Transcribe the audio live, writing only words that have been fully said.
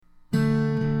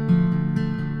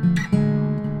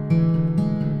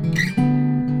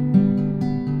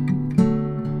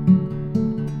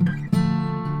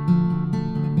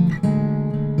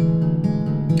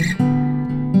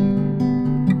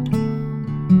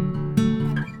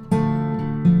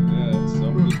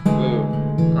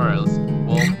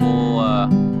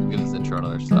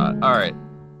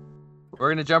We're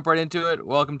going to jump right into it.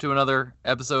 Welcome to another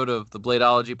episode of the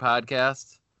Bladeology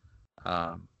podcast.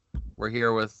 We're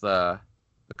here with a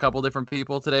couple different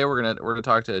people today. We're gonna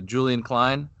talk to Julian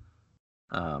Klein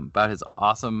about his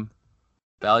awesome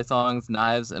balisongs,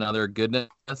 knives, and other goodness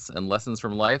and lessons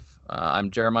from life.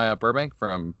 I'm Jeremiah Burbank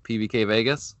from PVK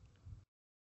Vegas.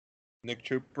 Nick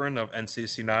Trooperin of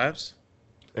NCC Knives.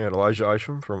 And Elijah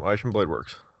Isham from Isham Blade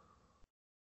Works.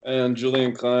 And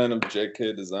Julian Klein of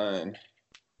JK Design.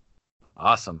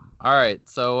 Awesome. All right,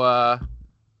 so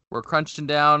we're crunching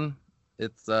down.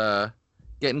 It's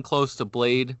getting close to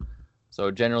Blade,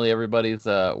 so generally everybody's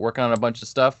working on a bunch of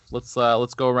stuff. Let's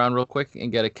go around real quick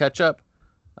and get a catch up.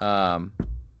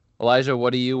 Elijah,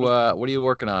 what are you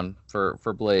working on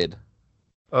for Blade?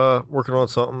 Working on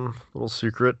something a little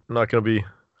secret. Not gonna be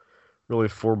really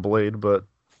for Blade, but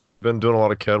been doing a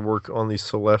lot of CAD work on the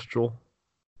Celestial.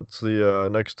 It's the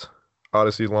next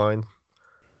Odyssey line,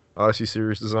 Odyssey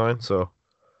series design. So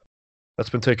that's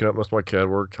been taking up most of my CAD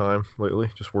work time lately,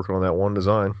 just working on that one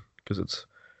design because it's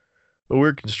a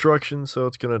weird construction. So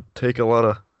it's gonna take a lot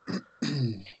of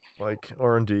like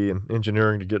R&D and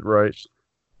engineering to get right.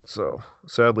 So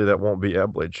sadly, that won't be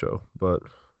at Blade Show, but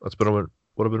that's been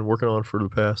what I've been working on for the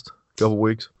past couple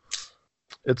weeks.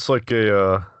 It's like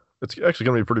it's actually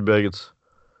gonna be pretty big. It's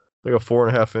like a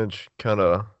 4.5 inch kind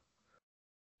of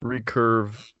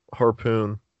recurve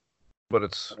harpoon, but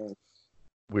it's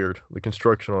weird. The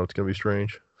construction on it's gonna be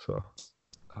strange. So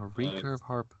A recurve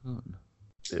harpoon.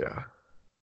 yeah.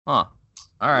 Huh.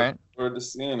 All right. Look forward to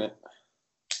seeing it.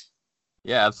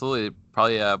 Yeah, absolutely.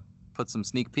 Probably put some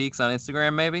sneak peeks on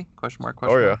Instagram, maybe? Question mark.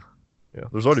 Oh yeah. Yeah.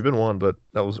 There's already been one, but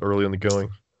that was early in the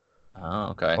going. Oh,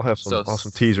 okay. I'll have some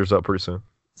awesome teasers up pretty soon.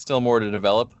 Still more to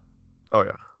develop. Oh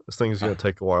yeah. This thing is gonna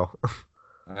take a while.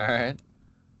 All right.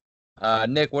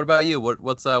 Nick, what about you?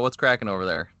 What's cracking over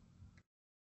there?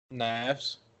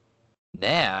 Knives.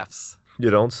 Naffs. You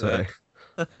don't say.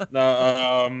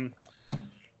 No,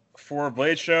 for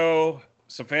Blade Show,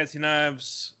 some fancy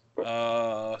knives,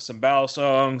 some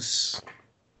balisongs,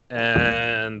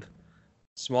 and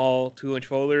small 2-inch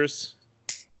folders.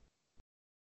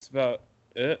 That's about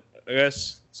it, I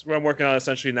guess. That's what I'm working on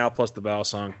essentially now, plus the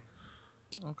balisong.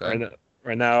 Okay.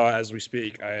 Right now, as we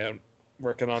speak, I am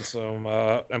working on some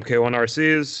MK1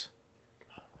 RCs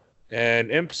and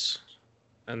imps,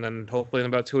 and then hopefully in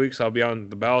about 2 weeks I'll be on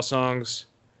the balisongs.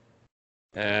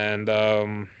 And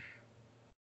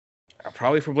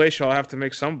probably for Blade Show I'll have to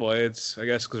make some blades, I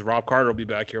guess, because Rob Carter will be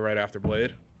back here right after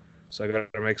Blade, so I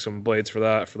got to make some blades for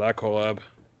that collab.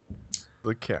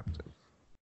 The captain.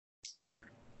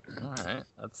 All right.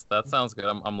 That sounds good.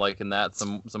 I'm liking that.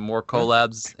 Some more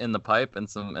collabs in the pipe and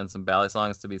some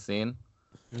balisongs to be seen.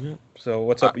 Mm-hmm. So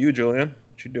what's up with you, Julian?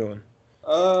 What you doing?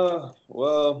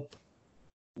 Well,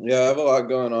 yeah, I have a lot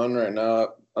going on right now.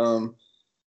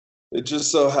 It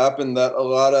just so happened that a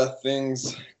lot of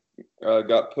things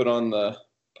got put on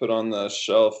the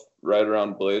shelf right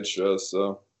around Blade Show,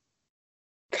 so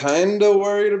kind of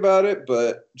worried about it,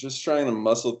 but just trying to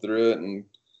muscle through it. And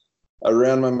I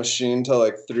ran my machine till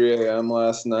like 3 a.m.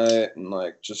 last night, and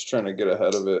like just trying to get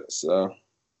ahead of it. So,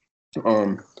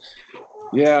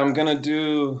 yeah, I'm gonna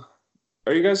do.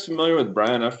 Are you guys familiar with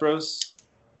Brian Efros?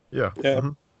 Yeah. Yeah.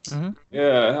 Mm-hmm. Mm-hmm.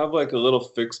 Yeah, I have like a little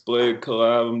fixed blade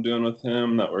collab I'm doing with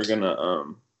him that we're gonna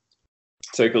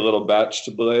take a little batch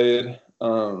to Blade.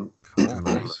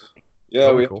 Nice.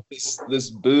 Yeah, we cool. have this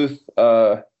booth.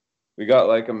 We got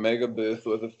like a mega booth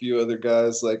with a few other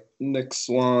guys like Nick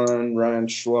Swan, Ryan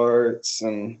Schwartz,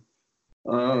 and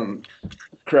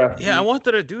Crafty. Yeah, I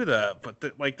wanted to do that, but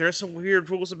there's some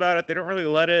weird rules about it. They don't really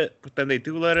let it, but then they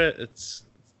do let it. It's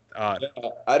odd. Yeah,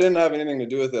 I didn't have anything to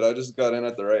do with it. I just got in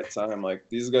at the right time. Like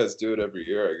these guys do it every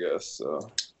year, I guess.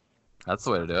 So That's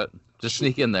the way to do it. Just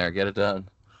sneak in there, get it done.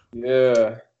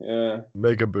 yeah.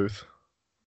 Mega booth.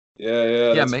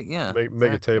 Yeah.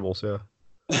 Mega tables, yeah.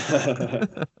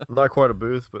 Not quite a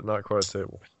booth, but not quite a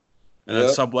table. And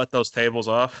then sublet those tables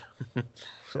off.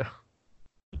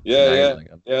 Yeah.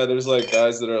 There's like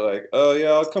guys that are like, oh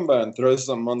yeah, I'll come by and throw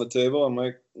something on the table. I'm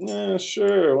like, yeah,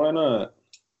 sure, why not?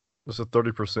 It's a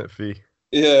 30% fee.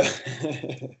 Yeah.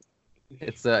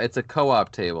 It's a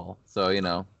co-op table, so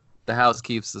the house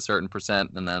keeps a certain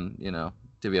percent, and then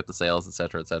divvy up the sales,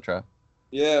 etc., etc.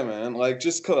 Yeah, man. Like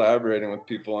just collaborating with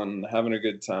people and having a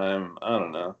good time. I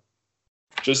don't know.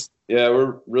 Just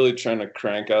we're really trying to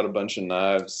crank out a bunch of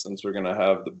knives since we're gonna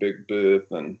have the big booth,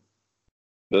 and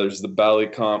there's the Bally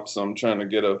comp, so I'm trying to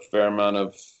get a fair amount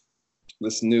of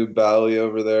this new Bally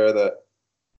over there that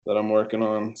I'm working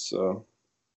on. So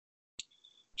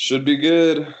should be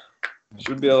good.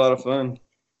 Should be a lot of fun.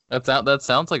 That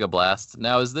sounds like a blast.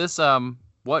 Now, is this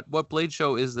what Blade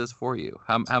Show is this for you?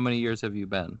 How many years have you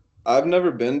been? I've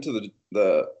never been to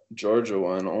the Georgia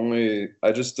one. Only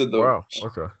I just did Wow.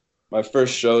 Okay. my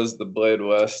first show is the Blade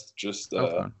West, just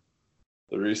Okay.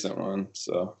 the recent one.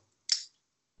 So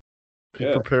Be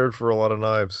yeah. prepared for a lot of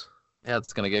knives. Yeah,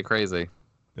 it's gonna get crazy.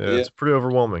 Yeah, Yeah. it's pretty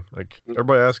overwhelming. Like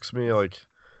everybody asks me, like,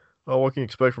 "Oh, what can you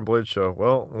expect from Blade Show?"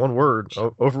 Well, one word: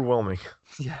 overwhelming.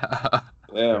 Yeah.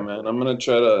 Yeah, man. I'm gonna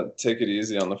try to take it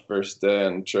easy on the first day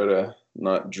and try to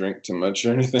not drink too much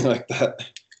or anything like that.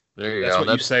 There you That's go.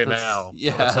 what you say now.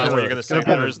 Yeah. That's not what you're gonna It's say gonna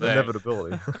be an Thursday.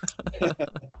 inevitability.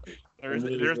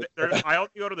 There's, I only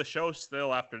go to the show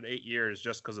still after 8 years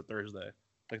just because of Thursday,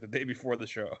 like the day before the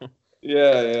show.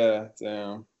 Yeah.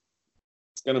 Damn.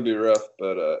 It's gonna be rough,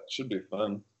 but it should be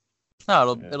fun.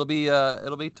 No, Yeah.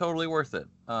 it'll be totally worth it.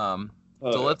 So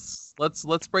yeah.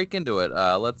 let's break into it.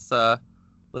 Let's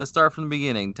start from the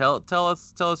beginning. Tell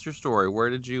us your story. Where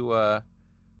did you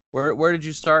where did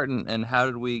you start and how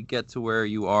did we get to where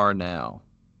you are now?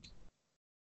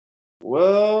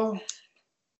 Well,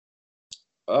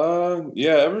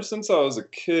 yeah, ever since I was a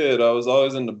kid, I was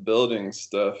always into building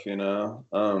stuff, you know.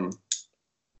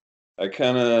 I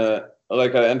kind of I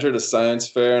entered a science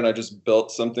fair and I just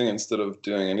built something instead of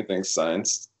doing anything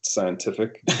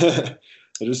scientific. I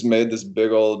just made this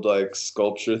big old like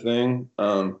sculpture thing.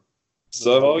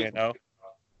 So I've always,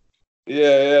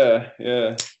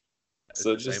 yeah.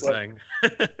 So just same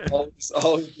like thing.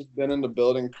 always just been into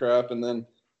building crap, and then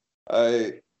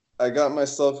I got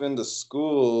myself into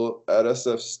school at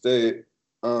SF State,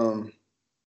 in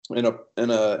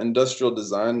a industrial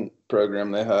design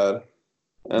program they had,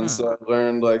 and so I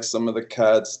learned like some of the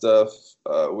CAD stuff.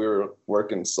 We were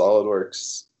working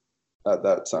SolidWorks at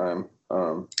that time,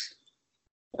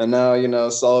 and now you know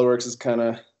SolidWorks is kind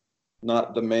of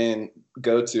not the main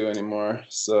go-to anymore.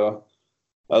 So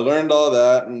I learned all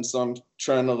that, and so I'm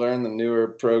trying to learn the newer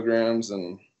programs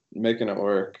and making it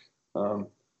work.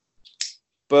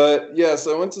 But yeah,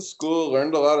 so I went to school,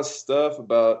 learned a lot of stuff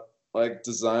about like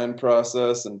design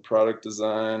process and product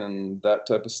design and that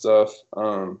type of stuff.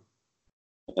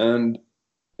 And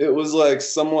it was like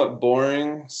somewhat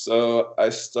boring, so I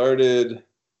started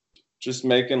just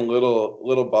making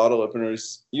little bottle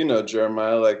openers, you know,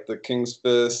 Jeremiah, like the King's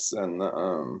Fists and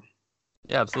the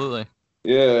Yeah, absolutely.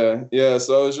 yeah.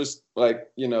 So I was just like,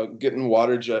 you know, getting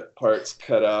water jet parts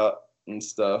cut out and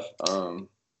stuff.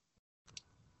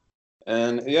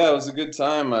 And yeah, it was a good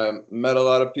time. I met a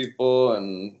lot of people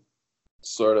and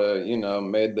sort of, you know,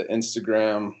 made the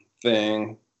Instagram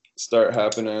thing start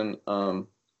happening.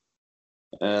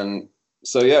 And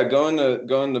so yeah, going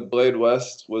to Blade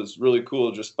West was really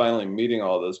cool. Just finally meeting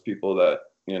all those people that,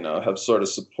 you know, have sort of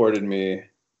supported me,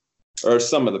 or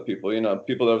some of the people, you know,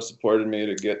 people that have supported me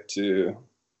to get to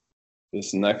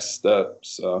this next step.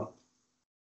 So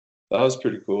that was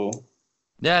pretty cool.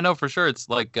 Yeah, no, for sure. It's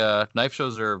like knife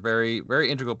shows are a very,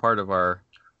 very integral part of our,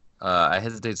 I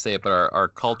hesitate to say it, but our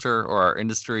culture or our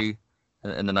industry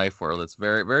in the knife world. It's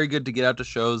very, very good to get out to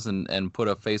shows and put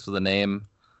a face with a name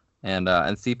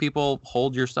and see people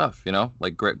hold your stuff, you know,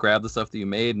 like grab the stuff that you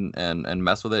made and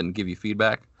mess with it and give you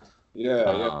feedback.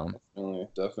 Yeah,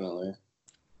 definitely.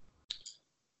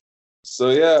 So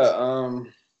yeah,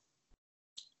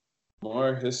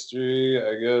 more history,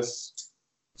 I guess.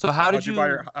 So How'd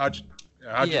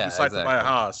you decide to buy a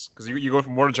house? Because you go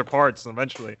from mortgage to parts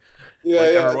eventually.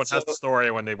 Everyone has the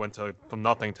story when they went from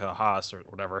nothing to a house or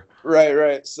whatever.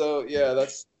 Right. So yeah,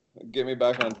 that's get me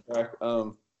back on track.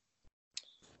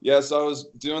 Yeah, so I was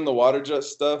doing the water jet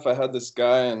stuff. I had this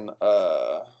guy in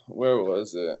where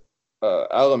was it?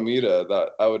 Alameda,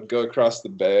 that I would go across the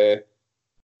bay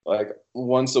like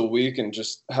once a week and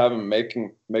just have him make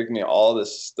me all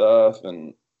this stuff,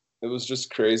 and it was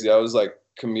just crazy. I was like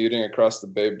commuting across the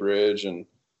Bay Bridge and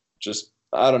just,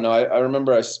 I don't know. I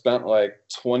remember I spent like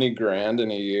 20 grand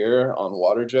in a year on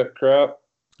water jet crap.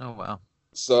 Oh, wow.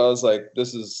 So I was like,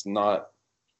 this is not,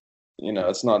 you know,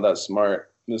 it's not that smart.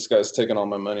 This guy's taking all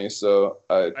my money. So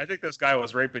I think this guy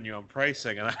was raping you on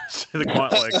pricing, and I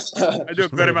do a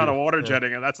good amount of water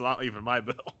jetting, and that's not even my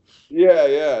bill. Yeah,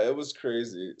 it was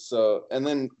crazy. So, and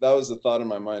then that was the thought in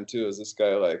my mind too, is this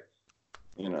guy like,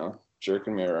 you know,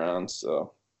 jerking me around.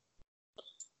 So,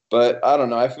 but I don't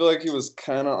know. I feel like he was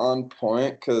kind of on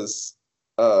point because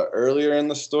earlier in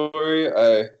the story,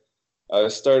 I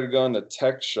started going to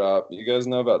Tech Shop. You guys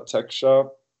know about Tech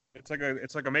Shop? It's like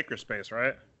a makerspace,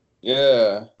 right?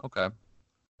 Yeah. Okay.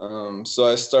 So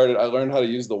I learned how to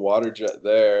use the water jet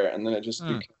there, and then it just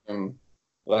became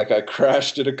like I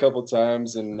crashed it a couple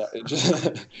times, and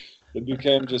it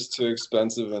became just too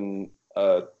expensive, and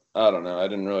I don't know. I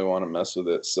didn't really want to mess with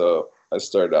it, so I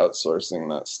started outsourcing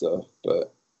that stuff.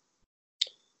 But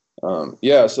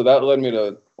Yeah, so that led me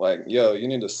to like, yo, you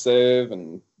need to save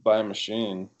and buy a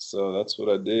machine. So that's what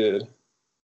I did.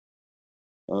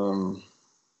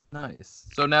 Nice.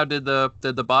 So now, did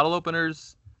the bottle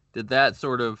openers, did that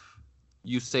sort of,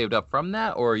 you saved up from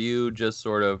that, or you just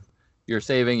sort of, you're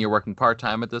saving, you're working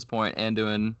part-time at this point and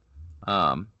doing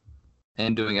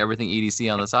everything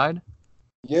EDC on the side?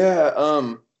 Yeah,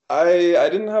 I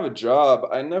didn't have a job.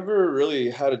 I never really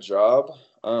had a job.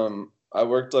 I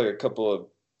worked like a couple of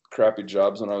crappy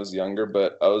jobs when I was younger,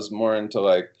 but I was more into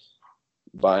like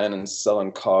buying and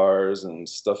selling cars and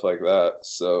stuff like that.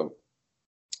 So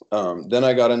then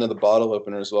I got into the bottle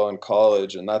opener as well in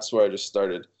college, and that's where I just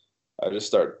started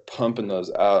pumping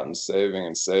those out and saving,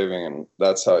 and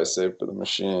that's how I saved for the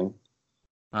machine.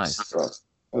 Nice. So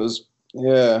it was,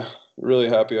 yeah, really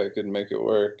happy I could make it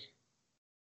work.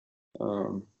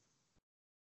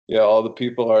 Yeah, all the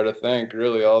people are to thank,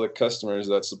 really, all the customers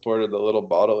that supported the little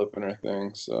bottle opener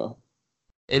thing. So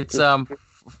It's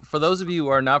for those of you who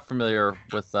are not familiar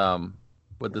with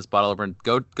this bottle opener,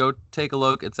 go take a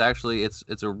look. It's actually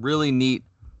it's a really neat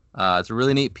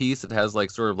piece. It has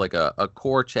like sort of like a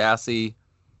core chassis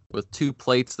with two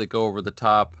plates that go over the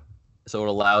top, so it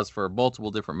allows for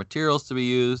multiple different materials to be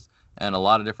used and a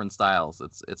lot of different styles.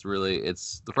 It's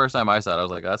the first time I saw it, I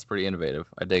was like, that's pretty innovative.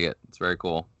 I dig it. It's very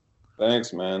cool.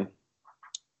 thanks, man.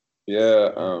 Yeah.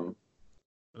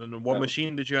 And what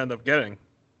machine did you end up getting?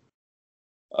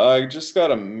 I just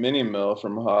got a mini mill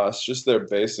from Haas, just their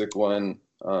basic one.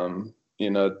 10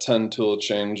 tool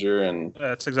changer, and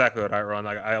That's exactly what I run.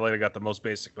 I like got the most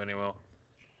basic mini mill.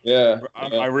 yeah.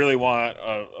 I really want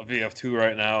a VF2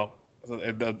 right now.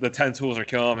 The 10 tools are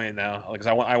killing me now. Like, 'cause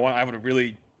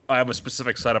I have a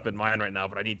specific setup in mind right now,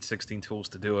 but I need 16 tools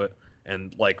to do it,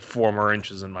 and like 4 more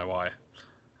inches in my Y.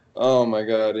 Oh my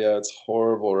God, yeah, it's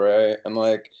horrible, right? And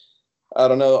like, I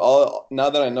don't know, now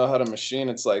that I know how to machine,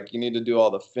 it's like you need to do all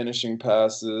the finishing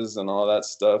passes and all that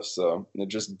stuff, so it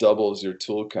just doubles your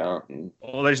tool count. And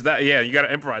Well, there's that. Yeah, you got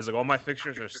to improvise. Like, all my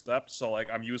fixtures are stepped, so like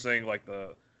I'm using like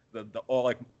the all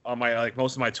like on my like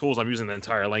most of my tools, I'm using the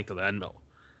entire length of the end mill.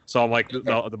 So I'm like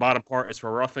the bottom part is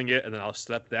for roughing it, and then I'll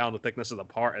step down the thickness of the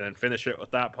part and then finish it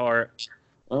with that part.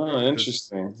 oh,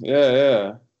 interesting.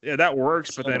 Yeah. Yeah, that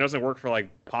works, but then it doesn't work for like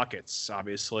pockets,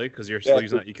 obviously, because you're still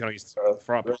using that. You can only use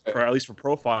for at least for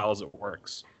profiles, it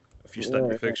works if you step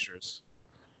your fixtures.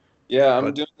 Yeah,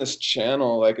 I'm doing this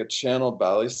channel, like a channel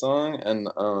balisong, and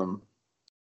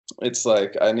it's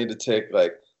like I need to take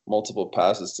like multiple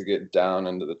passes to get down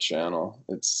into the channel.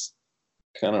 It's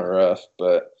kind of rough,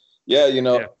 but yeah,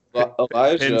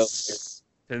 Elijah.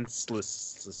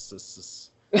 Pinsless.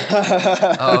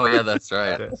 Oh yeah, that's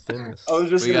right. I was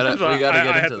just we gotta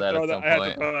get into that at some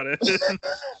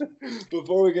point.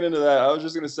 Before we get into that, I was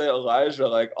just gonna say, Elijah,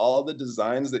 like all the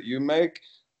designs that you make,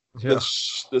 the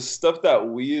stuff that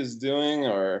we is doing,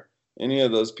 or any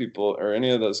of those people or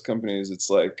any of those companies, it's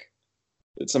like,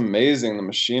 it's amazing the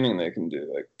machining they can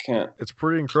do. Like, It's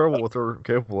pretty incredible what they're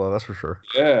capable of. That's for sure.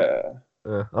 Yeah,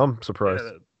 I'm surprised.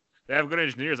 Yeah, they have good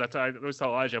engineers. I always tell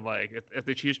Elijah, I'm like, if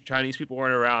the Chinese people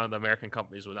weren't around, the American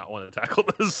companies would not want to tackle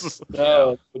this.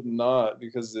 No, it would not,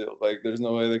 because there's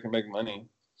no way they can make money.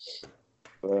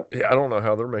 But yeah, I don't know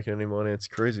how they're making any money. It's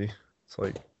crazy. It's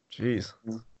like, jeez.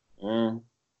 Yeah.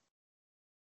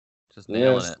 Just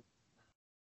nailing it.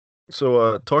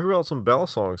 So, talk about some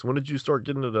balisongs. When did you start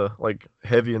getting into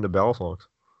heavy into balisongs?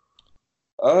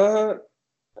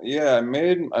 Yeah, I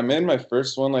made my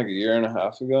first one like a year and a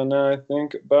half ago now, I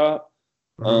think, about.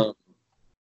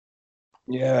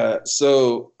 Yeah,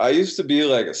 so I used to be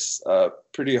like a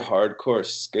pretty hardcore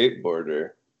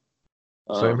skateboarder.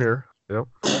 Same here. Yep.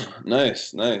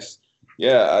 Nice.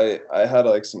 Yeah, I had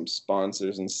like some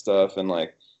sponsors and stuff, and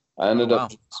like I ended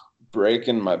up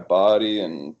breaking my body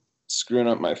and screwing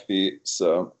up my feet.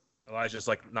 So Elijah's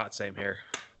like, not same here.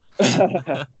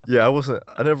 Yeah,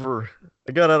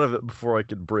 I got out of it before I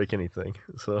could break anything.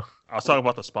 So I was talking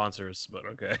about the sponsors, but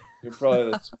okay. You're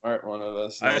probably the smart one of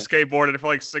us. I skateboarded for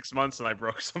like 6 months and I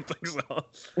broke something. So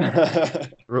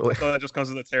really, so that just comes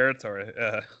with the territory.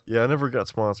 Yeah, I never got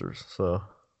sponsors. So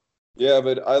yeah,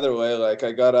 but either way, like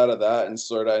I got out of that and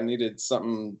I needed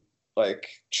something like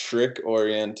trick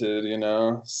oriented,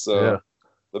 So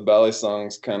the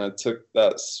balisongs kind of took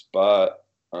that spot.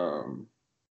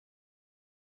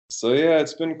 So yeah,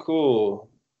 it's been cool.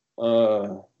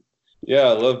 Yeah,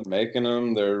 I love making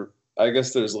them. I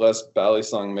guess there's less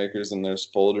balisong makers than there's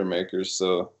folder makers.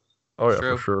 So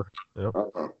for sure. Yep.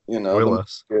 Way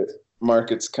less.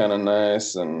 Market's kind of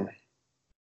nice, and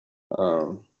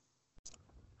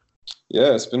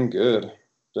yeah, it's been good.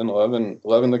 Been loving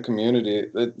the community.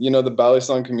 The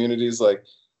balisong community is like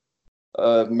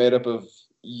made up of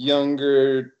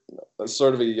younger,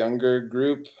 sort of a younger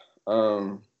group.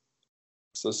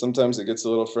 So sometimes it gets a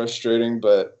little frustrating,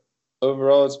 but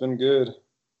overall it's been good.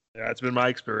 Yeah, it's been my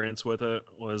experience with it.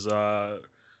 Was the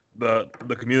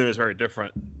community is very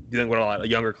different. Dealing with a lot of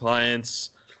younger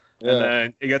clients, Yeah. and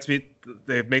then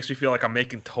it makes me feel like I'm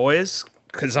making toys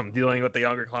because I'm dealing with the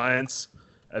younger clients,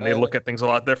 and they look at things a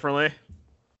lot differently.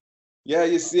 Yeah,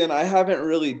 you see, and I haven't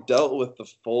really dealt with the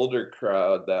folder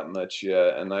crowd that much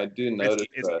yet, and I do notice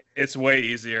that. It's way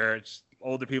easier. It's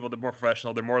older people, they're more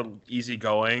professional, they're more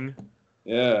easygoing.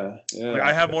 Yeah, yeah. Like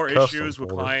I have more Custom issues with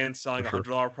folder, clients selling for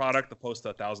 $100 product opposed to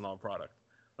a $1,000 product.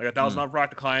 Like a $1,000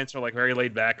 product, the clients are like very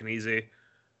laid back and easy.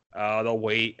 They'll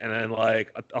wait, and then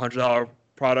like a $100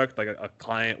 product, like a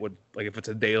client would, like if it's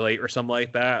a day late or something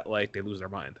like that, like they lose their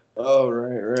mind. Oh,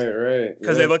 right.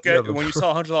 Because they look at when you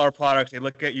sell a $100 product, they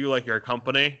look at you like you're a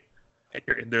company.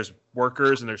 And there's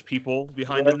workers and there's people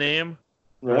behind the name.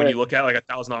 Right. When you look at like a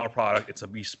 $1,000 product, it's a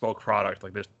bespoke product.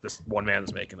 Like there's this one man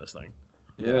that's making this thing.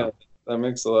 Yeah, that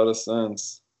makes a lot of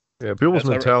sense. Yeah, people's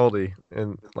mentality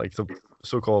and like the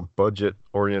so-called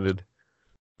budget-oriented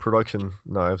production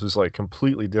knives is like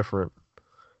completely different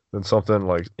than something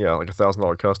like like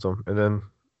 $1,000 custom, and then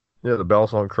the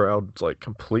balisong crowd is like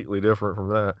completely different from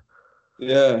that.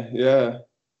 Yeah,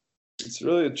 it's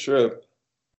really a trip.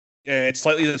 Yeah, it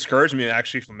slightly discouraged me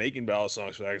actually from making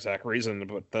balisongs for that exact reason.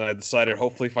 But then I decided,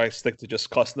 hopefully, if I stick to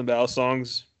just custom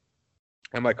balisongs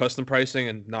and my custom pricing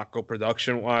and not go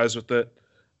production wise with it,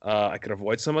 I could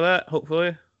avoid some of that.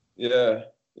 Hopefully. Yeah.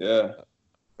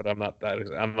 But I'm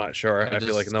not sure. I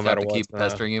feel like no matter what, keep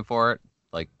pestering you for it,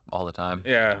 like all the time.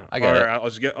 Yeah, I get it. I'll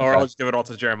just give it all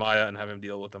to Jeremiah and have him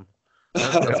deal with them.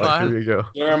 That's fine. There you go.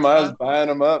 Jeremiah's buying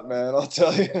them up, man. I'll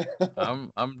tell you.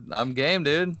 I'm game,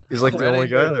 dude. He's like the only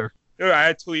guy there. Dude, I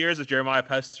had 2 years of Jeremiah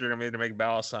pestering me to make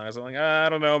balisongs. I'm like, I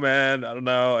don't know, man. I don't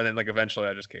know. And then like eventually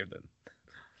I just caved in.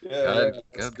 Yeah,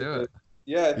 go do it.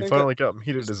 Yeah, I think you finally got me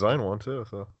to design one too.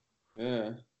 So.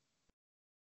 Yeah.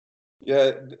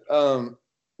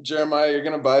 Jeremiah, you're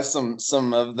gonna buy some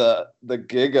of the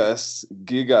gigas.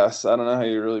 I don't know how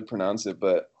you really pronounce it,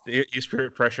 but he's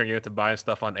pressuring you into buying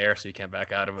stuff on air so you can't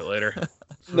back out of it later.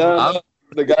 No,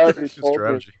 the guy already told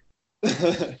strategy.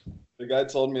 me. The guy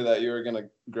told me that you were gonna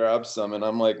grab some, and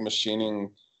I'm like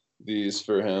machining these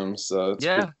for him. So it's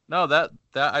yeah, no, that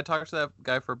I talked to that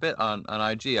guy for a bit on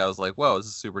IG. I was like, whoa, this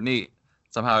is super neat.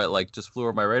 Somehow it like just flew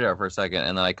over my radar for a second,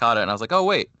 and then I caught it, and I was like, oh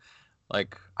wait,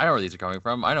 like I know where these are coming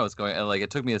from. I know what's going, and like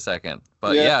it took me a second,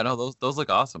 but no, those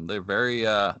look awesome. They're very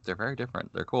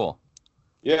different. They're cool.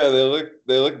 Yeah,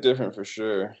 they look different for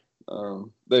sure.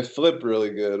 They flip really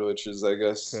good, which is I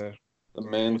guess the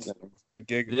main thing.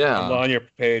 On your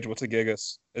page, what's a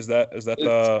gigas? Is that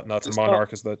the not the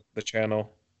Monarch? Is the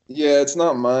channel? Yeah, it's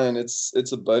not mine.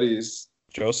 It's a buddy's.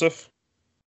 Joseph?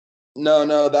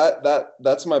 No,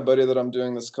 that's my buddy that I'm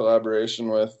doing this collaboration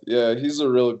with. Yeah, he's a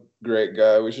real great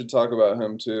guy. We should talk about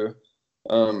him too.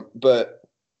 But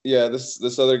yeah,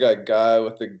 this other guy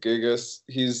with the gigas,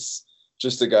 he's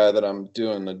just a guy that I'm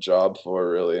doing the job for,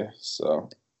 really.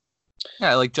 So.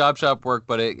 Yeah, like job shop work,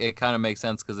 but it kind of makes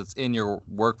sense because it's in your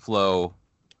workflow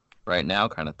right now,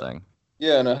 kind of thing.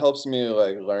 Yeah, and it helps me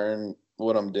like learn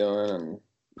what I'm doing, and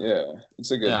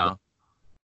it's a good. Yeah.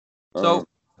 So,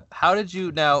 how did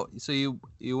you now? So you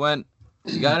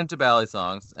got into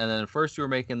balisongs, and then first you were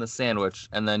making the sandwich,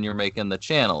 and then you're making the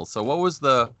channels. So what was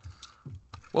the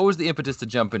impetus to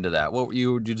jump into that? What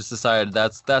you just decided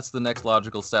that's the next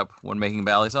logical step when making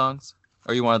balisongs,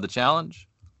 or you wanted the challenge?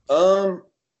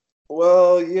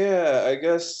 Well, yeah, I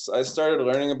guess I started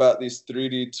learning about these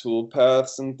 3D tool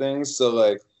paths and things, so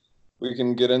like we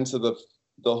can get into the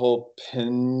whole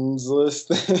pins list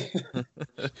thing.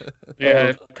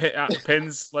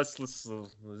 Pins. Let's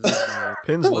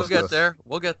pins. We'll get there.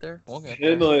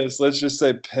 Pinless. Let's just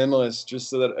say pinless, just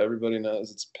so that everybody knows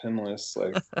it's pinless.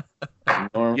 Like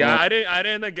normal. Yeah, I didn't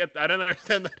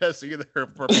understand that as either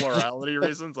for plurality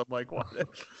reasons. I'm like, what?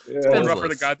 It's rough for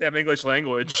the goddamn English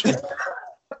language.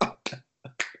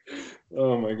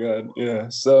 Oh my god, yeah.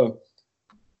 So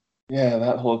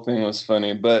that whole thing was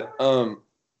funny, but I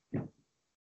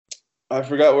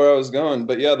forgot where I was going.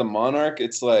 But yeah, the Monarch,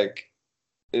 it's you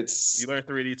learn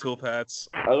 3D toolpaths.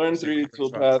 I learned 3D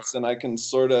toolpaths, and I can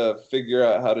sort of figure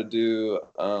out how to do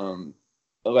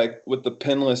like with the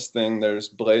pinless thing, there's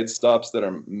blade stops that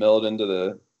are milled into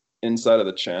the inside of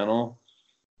the channel.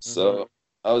 So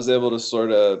I was able to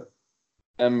sort of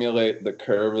emulate the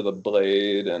curve of the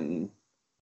blade and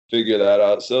figure that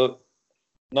out. So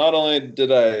not only did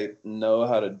I know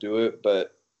how to do it,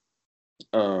 but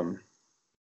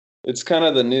it's kind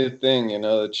of the new thing,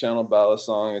 the channel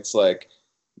balisong. It's like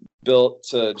built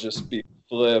to just be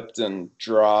flipped and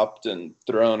dropped and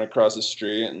thrown across the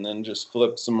street and then just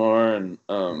flipped some more. And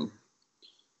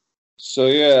so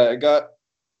yeah,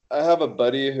 I have a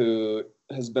buddy who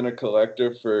has been a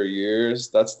collector for years.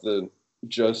 That's the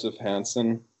Joseph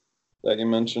Hansen that you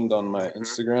mentioned on my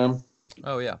Instagram.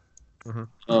 Oh yeah.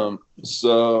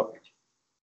 So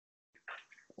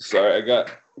sorry, I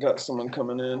got someone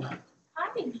coming in.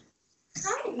 Hi.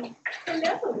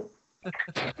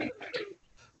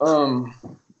 Hello.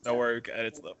 Don't worry, we can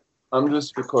edit stuff. I'm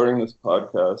just recording this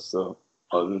podcast, so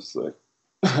I'll just like.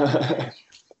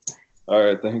 All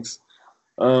right, thanks.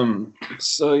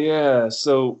 So yeah,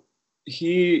 so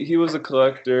he was a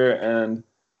collector, and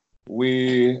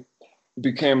we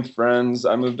became friends.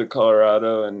 I moved to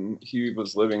Colorado, and he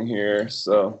was living here,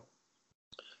 so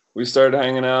we started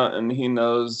hanging out. And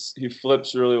he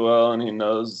flips really well, and he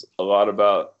knows a lot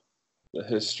about the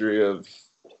history of,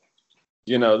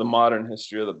 the modern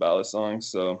history of the balisongs.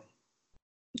 So,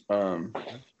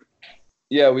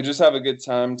 yeah, we just have a good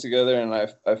time together, and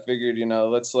I figured,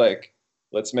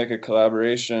 let's make a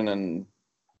collaboration, and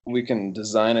we can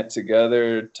design it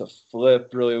together to flip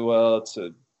really well,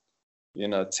 to,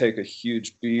 take a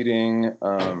huge beating,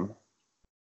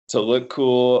 to look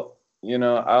cool.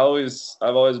 I've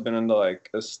always been into like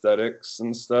aesthetics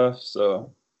and stuff,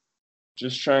 so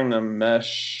just trying to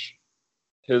mesh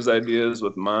his ideas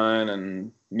with mine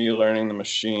and me learning the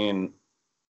machine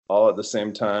all at the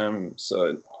same time. So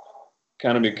it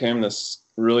kind of became this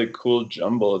really cool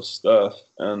jumble of stuff.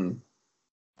 And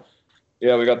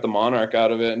yeah, we got the Monarch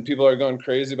out of it, and people are going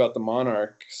crazy about the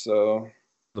Monarch. So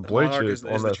The blade Monarch shape is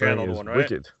on the that thing channeled is one, right?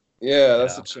 wicked. yeah,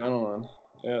 that's Yeah. the channel one.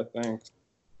 Yeah, thanks.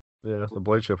 Yeah, the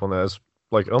blade shape on that is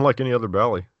like unlike any other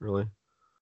Bally, really.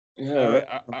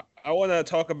 Yeah, I want to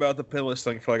talk about the pinless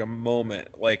thing for like a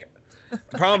moment. Like,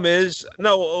 the problem is,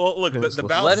 look, the Pinless. Let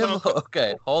balance. him.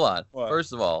 Okay, hold on. What?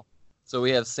 First of all, so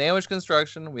we have sandwich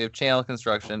construction, we have channel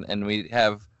construction, and we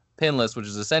have pinless, which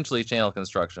is essentially channel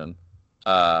construction.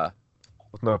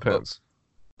 With no pins.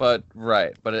 But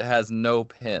it has no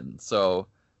pin. So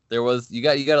you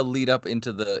got to lead up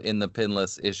into the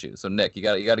pinless issue. So Nick, you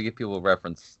got to give people a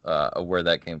reference of where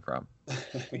that came from.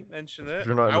 We mentioned it.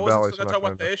 You're not in I the wasn't Bally, going so to I'm talk not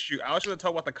about gonna the issue. I was going to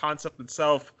talk about the concept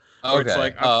itself. Where Okay. it's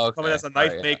like I'm coming okay. as a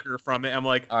knife All right, maker from it. I'm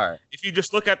like, All right. if you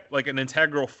just look at like an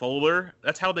integral folder,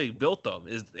 that's how they built them.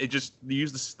 Is it just you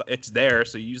use it's there,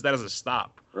 so you use that as a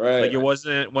stop. right. Like it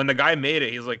wasn't when the guy made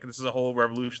it. He's like, this is a whole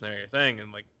revolutionary thing,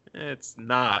 and like it's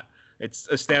not. It's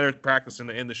a standard practice in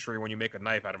the industry when you make a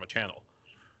knife out of a channel.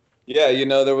 Yeah,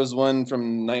 there was one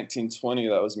from 1920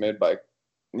 that was made by,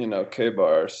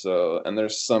 K-Bar. So, and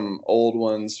there's some old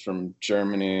ones from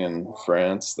Germany and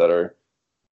France that are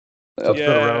So it's been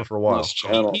Yeah. around for a while. this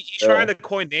channel. He's trying to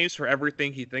coin names for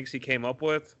everything he thinks he came up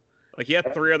with. Like he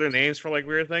had 3 other names for like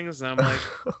weird things, and I'm like,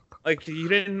 like you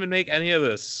didn't even make any of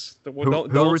this. Who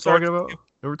are we talking about?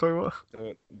 Who are we talking about?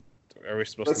 Are we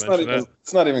supposed Let's to not mention even. that?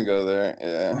 Let's not even go there.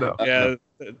 Yeah. No. Yeah.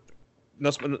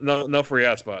 No free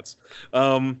ad spots.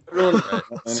 Everyone,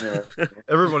 anyway.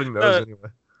 Everybody knows anyway.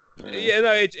 Yeah,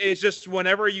 no, it's just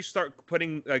whenever you start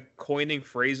putting like coining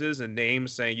phrases and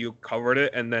names saying you covered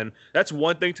it, and then that's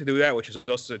one thing to do that, which is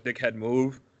also a dickhead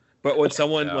move. But when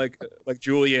someone Yeah. like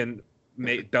Julian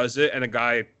does it, and a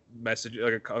guy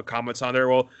comments on there,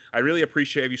 well, I really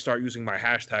appreciate if you start using my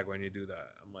hashtag when you do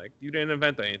that. I'm like, you didn't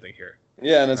invent anything here.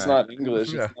 Yeah, and it's Right. not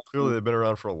English. Yeah, It's not, clearly they've been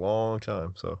around for a long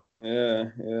time. So yeah.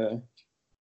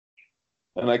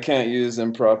 And I can't use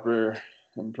improper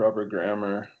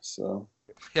grammar. So.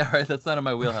 Yeah, right. That's not in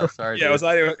my wheelhouse. Sorry. Yeah,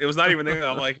 dude. it was not even.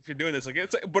 I'm like, if you're doing this,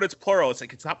 but it's plural. It's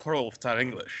like it's not plural if it's not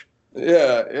English.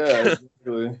 Yeah,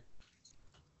 exactly.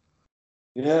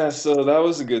 Yeah, so that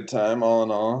was a good time, all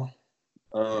in all.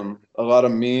 A lot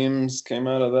of memes came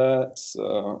out of that,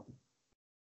 so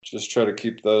just try to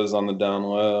keep those on the down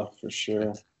low for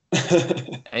sure.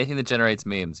 Anything that generates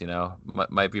memes,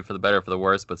 might be for the better or for the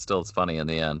worse, but still it's funny in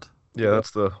the end. yeah,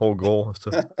 that's the whole goal is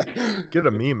to get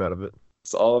a meme out of it.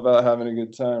 It's all about having a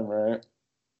good time, right?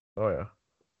 Oh yeah.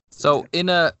 So in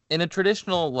a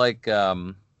traditional like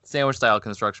sandwich style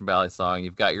construction balisong,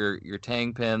 you've got your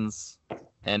tang pins,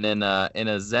 and in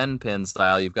a Zen pin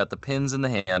style, you've got the pins in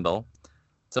the handle.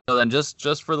 So then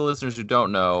just for the listeners who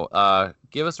don't know,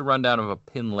 give us a rundown of a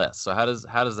pin list. So how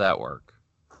does that work?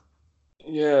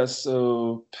 Yeah,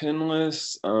 so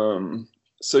pinless.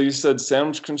 So you said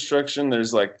sandwich construction.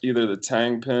 There's like either the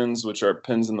tang pins, which are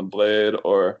pins in the blade,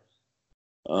 or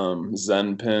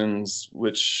Zen pins,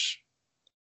 which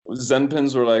Zen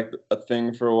pins were like a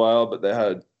thing for a while, but they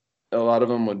had a lot of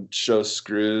them would show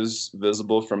screws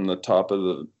visible from the top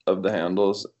of the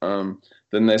handles.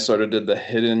 Then they sort of did the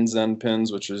hidden Zen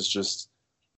pins, which was just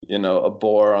a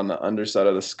bore on the underside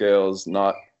of the scales,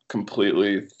 not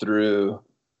completely through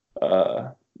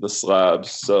the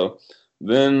slabs. So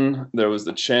then there was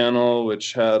the channel,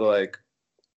 which had like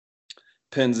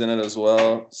pins in it as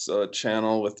well. So a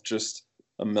channel with just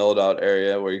a milled out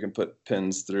area where you can put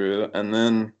pins through, and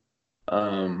then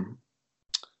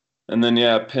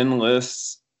yeah,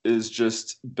 pinless is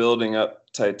just building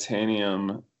up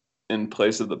titanium in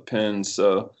place of the pins.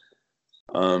 So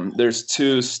there's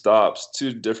two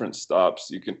different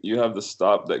stops. You have the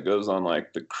stop that goes on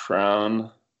like the crown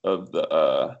of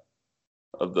the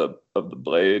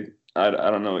blade. I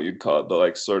don't know what you'd call it, but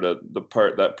like sort of the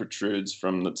part that protrudes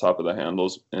from the top of the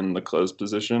handles in the closed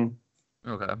position.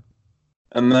 Okay.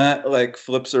 And that like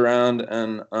flips around,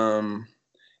 and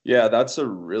yeah, that's a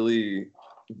really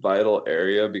vital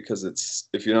area because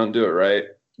if you don't do it right,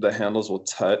 the handles will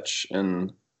touch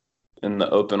in the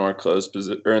open or closed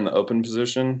position, or in the open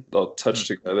position. They'll touch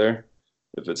together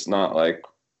if it's not like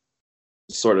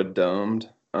sort of domed.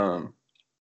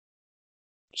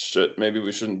 Maybe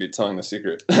we shouldn't be telling the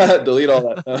secret. Delete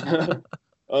all that.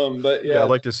 But yeah, I'd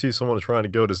like to see someone trying to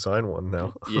go design one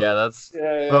now. Yeah, that's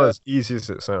not as easy as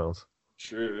it sounds.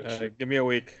 True. Give me a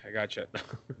week. I got you.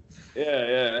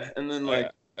 Yeah. And then like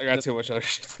I got too much other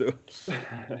shit to do.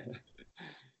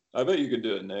 I bet you could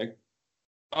do it, Nick.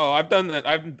 Oh, I've done that.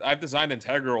 I've designed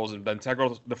integrals, and the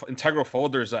integral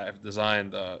folders that I've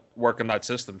designed work in that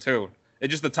system too. It's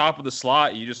just the top of the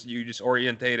slot. You just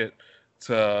orientate it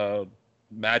to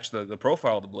match the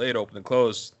profile of the blade, open and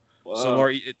closed. Wow. So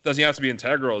it doesn't have to be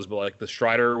integrals, but like the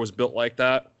Strider was built like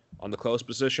that on the closed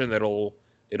position. It'll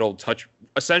touch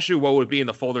essentially what would be in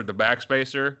the folder the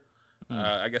backspacer.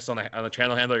 I guess on the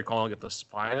channel handle you're calling it the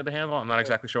spine of the handle. I'm not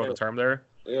exactly sure what the term there.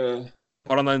 Yeah.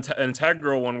 But on the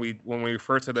integral, when we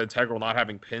refer to the integral not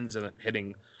having pins in it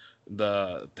hitting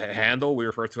the handle, we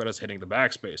refer to it as hitting the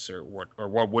backspacer, or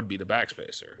what would be the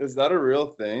backspacer. Is that a real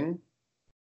thing?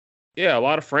 Yeah, a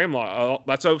lot of frame law.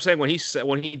 That's what I'm saying. When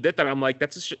he did that, I'm like,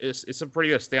 it's a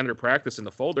pretty standard practice in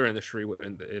the folder industry with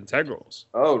the integrals.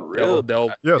 Oh, really? They'll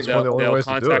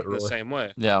contact it the same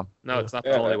way. Yeah. No, it's not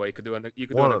the only way you could do it. You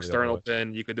could do an external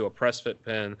pin. You could do a press fit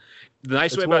pin. The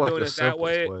nice way about doing it that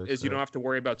way is you don't have to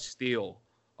worry about steel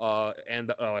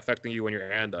and affecting you when you're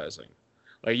andizing.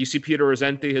 Like you see Peter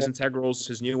Rosenti, his integrals,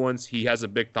 his new ones, he has a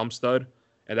big thumb stud,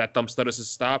 and that thumb stud is his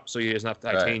stop, so he doesn't have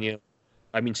titanium. Right.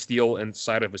 Steel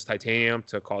inside of his titanium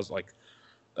to cause to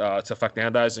affect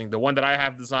andizing. The one that I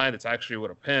have designed, it's actually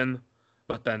with a pin,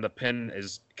 but then the pin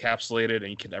is encapsulated and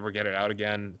you can never get it out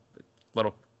again.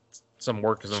 Some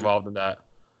work is involved in that.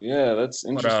 Yeah, that's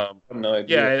interesting. I have no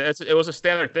idea. Yeah, it was a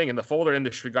standard thing in the folder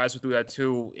industry. Guys would do that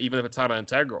too, even if it's not an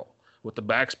integral. With the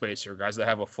backspacer, guys that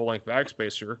have a full length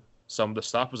backspacer, some of the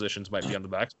stop positions might be on the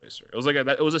backspacer. It was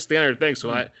it was a standard thing.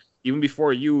 So even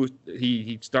before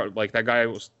he started, like that guy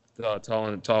was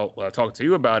talking to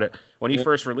you about it when he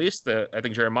first released it. I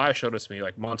think Jeremiah showed it to me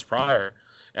like months prior,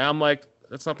 and I'm like,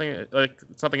 it's something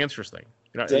interesting.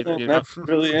 That's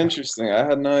really interesting. I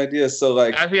had no idea. So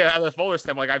like, the folder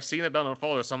stem, like I've seen it done on the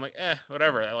folder, so I'm like,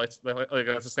 whatever. Like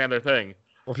that's a standard thing.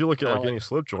 Well, if you look at any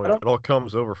slip joint, it all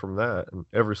comes over from that, and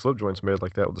every slip joint's made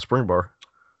like that with the spring bar.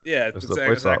 Yeah, it's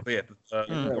exactly it.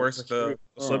 Works the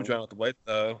slip joint with the blade,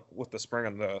 with the spring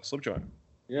on the slip joint.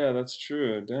 Yeah, that's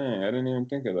true. Dang, I didn't even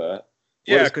think of that.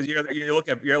 Yeah, because you're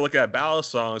looking at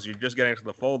balisongs, you're just getting to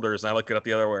the folders, and I look at it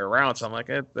the other way around. So I'm like,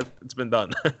 it's been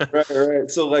done. Right.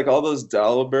 So like all those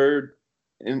Dalibird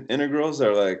integrals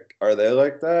are they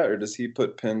like that, or does he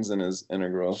put pins in his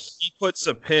integrals? He puts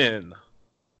a pin,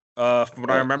 from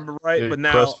what I remember right. But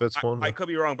now I could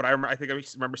be wrong, but I think I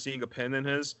remember seeing a pin in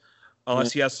his,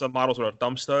 unless he has some models with a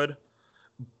thumb stud.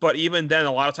 But even then,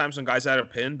 a lot of times when guys add a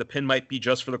pin, the pin might be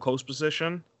just for the closed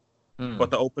position, but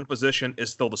the open position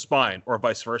is still the spine, or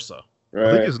vice versa. Right.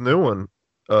 I think his new one,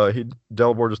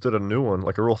 Dalibor just did a new one,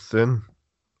 like a real thin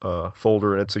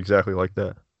folder, and it's exactly like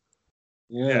that.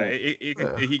 Yeah,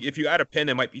 if you add a pin,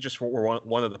 it might be just for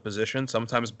one of the positions,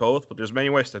 sometimes both, but there's many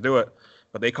ways to do it.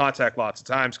 But they contact lots of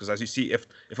times, because as you see, if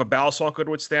a balisong could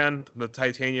withstand the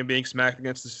titanium being smacked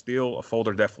against the steel, a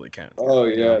folder definitely can. Oh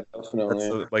yeah,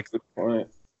 definitely. That's good point.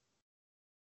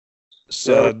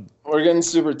 So we're getting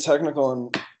super technical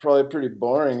and probably pretty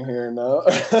boring here now.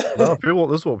 No,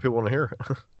 this is what people want to hear.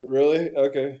 Really?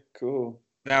 Okay, cool.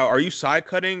 Now, are you side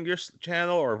cutting your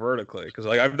channel or vertically? Because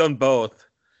I've done both,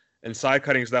 and side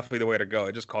cutting is definitely the way to go.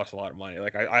 It just costs a lot of money.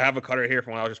 Like I have a cutter here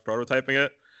from when I was just prototyping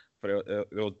it, but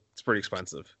it's pretty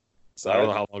expensive. So I don't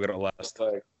know how long it'll last.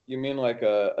 Like, you mean like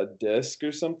a disc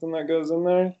or something that goes in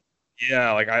there?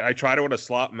 Yeah, like I tried it with a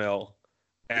slot mill,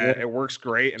 and it works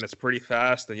great, and it's pretty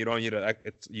fast, and you don't need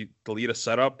you delete a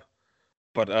setup.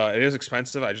 but it is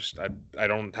expensive. I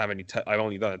don't have any. I've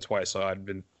only done it twice, so I've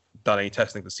been done any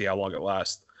testing to see how long it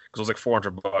lasts. Because it was like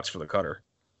 $400 for the cutter.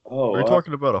 Oh, Are you wow.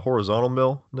 talking about a horizontal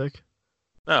mill, Nick?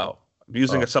 No, I'm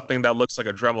using Oh. something that looks like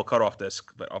a Dremel cutoff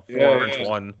disc, a Yeah, 4-inch yeah.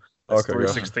 one. That's Okay,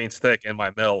 3/16 thick in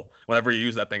my mill. Whenever you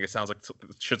use that thing, it sounds like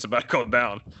shit's about to go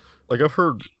down. Like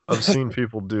I've seen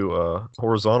people do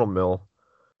horizontal mill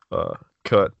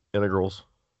cut integrals,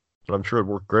 and I'm sure it'd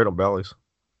work great on Bally's.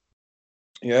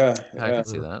 Yeah, I yeah, can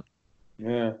see that.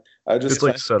 yeah. I It's just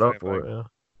like set up for it, yeah.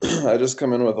 I just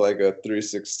come in with like a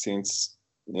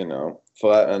 3/16,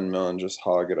 flat end mill and just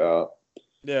hog it out.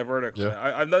 Yeah, vertically.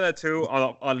 Yeah. I've done that too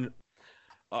on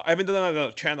I haven't done that on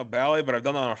a channel Bally, but I've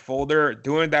done it on a folder.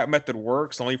 Doing that method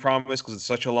works. The only problem is because it's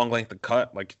such a long length to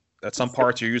cut. Like at some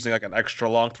parts, you're using like an extra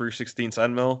long 3/16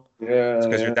 end mill. Yeah,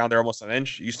 Because yeah. you're down there almost an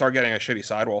inch. You start getting a shitty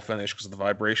sidewall finish because of the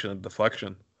vibration and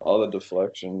deflection. All the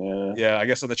deflection, yeah. Yeah, I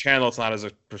guess on the channel it's not as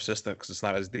persistent because it's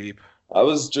not as deep. I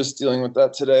was just dealing with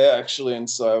that today actually, and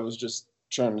so I was just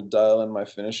trying to dial in my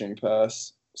finishing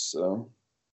pass. So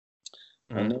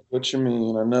I know what you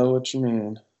mean. I know what you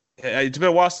mean. Yeah, it's been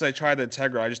a while since I tried the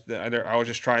Integra. I was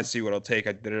just trying to see what it'll take.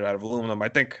 I did it out of aluminum. I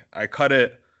think I cut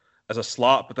it as a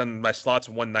slot, but then my slot's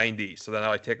 190, so then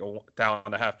I take a down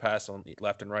and a half pass on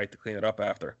left and right to clean it up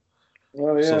after.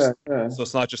 Oh yeah, So, yeah. so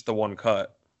it's not just the one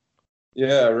cut.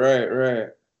 Yeah, right.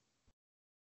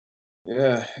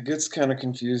 Yeah, it gets kind of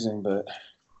confusing, but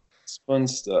it's fun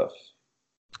stuff.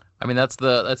 I mean, that's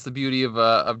the beauty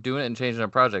of doing it and changing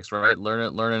up projects, right?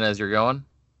 Learning as you're going.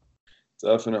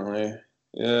 Definitely.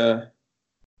 Yeah.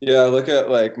 Yeah, I look at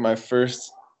like my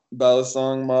first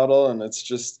balisong model and it's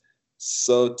just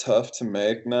so tough to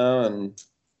make now, and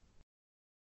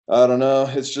I don't know,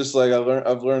 it's just like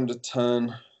I've learned a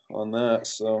ton on that,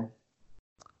 so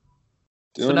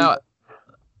So now,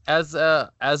 as a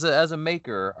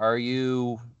maker,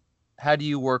 how do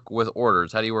you work with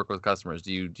orders? How do you work with customers?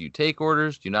 Do you take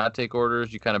orders? Do you not take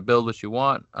orders? You kind of build what you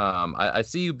want. I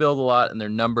see you build a lot and they're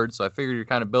numbered, so I figure you're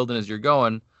kind of building as you're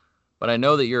going. But I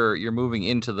know that you're moving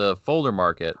into the folder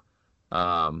market.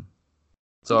 So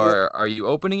Yeah. are you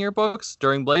opening your books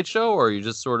during Blade Show, or are you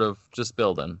just sort of just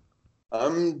building?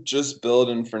 I'm just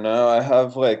building for now. I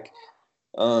have like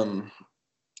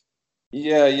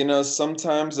yeah,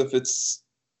 sometimes if it's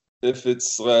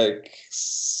like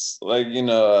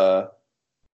a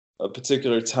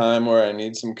particular time where I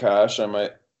need some cash, I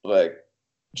might like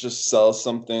just sell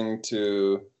something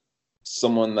to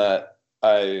someone that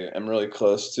I am really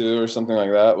close to or something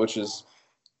like that, which is,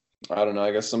 I don't know,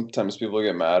 I guess sometimes people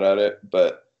get mad at it,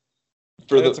 but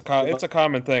It's a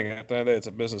common thing. At the end of the day, it's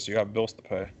a business. You have bills to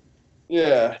pay.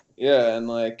 yeah, and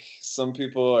like some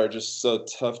people are just so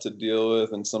tough to deal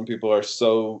with and some people are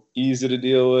so easy to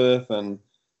deal with, and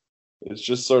it's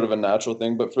just sort of a natural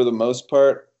thing. But for the most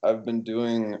part, I've been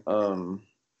doing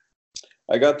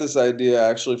I got this idea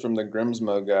actually from the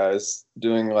Grimsmo guys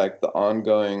doing like the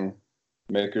ongoing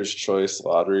Maker's Choice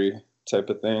lottery type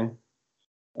of thing.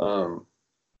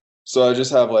 So I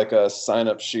just have like a sign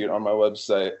up sheet on my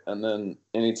website, and then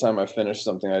anytime I finish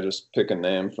something, I just pick a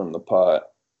name from the pot.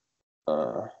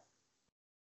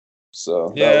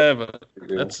 So Yeah, but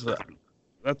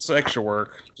that's extra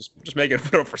work. Just make it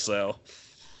put up for sale.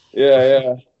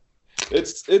 yeah.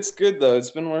 It's good though.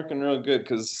 It's been working real good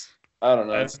because I don't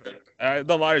know. I've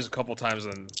done lotteries a couple times,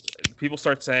 and people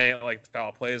start saying like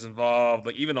foul play is involved.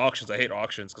 Like even auctions, I hate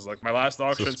auctions because like my last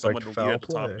auction, someone deleted the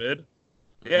top bid.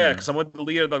 Yeah, because someone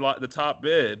deleted the top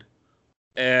bid,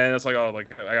 and it's like, oh,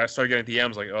 like I started getting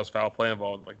DMs like, oh, it's foul play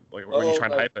involved. Like were you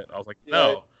trying to hype it? I was like,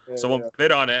 no. Someone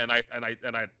bid on it, and I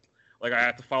like I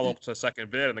have to follow up to a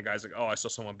second bid, and the guy's like, oh, I saw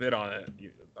someone bid on it.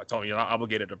 I told him you're not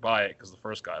obligated to buy it because the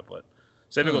first guy, but.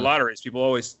 Same thing with lotteries. People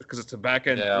always, because it's a back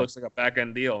end, it looks like a back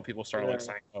end deal, and people start like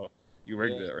saying, "Oh, you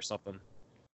rigged it" or something.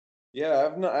 Yeah,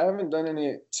 I haven't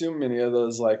done too many of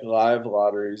those like live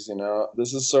lotteries.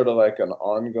 This is sort of like an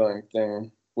ongoing thing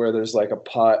where there's like a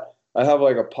pot. I have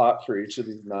like a pot for each of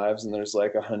these knives, and there's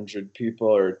like 100 people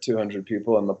or 200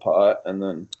 people in the pot, and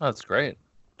then that's great.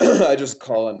 I just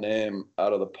call a name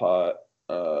out of the pot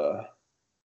on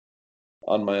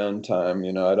my own time.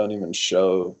 I don't even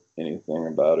show anything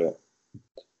about it.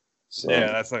 So,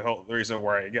 yeah, that's the whole reason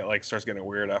where I get like starts getting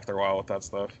weird after a while with that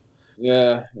stuff.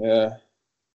 Yeah.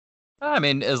 I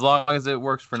mean, as long as it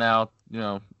works for now,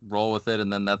 roll with it,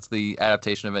 and then that's the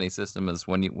adaptation of any system. Is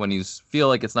when you feel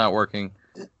like it's not working,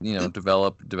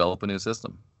 develop a new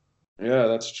system. Yeah,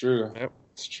 that's true. Yep,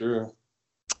 it's true.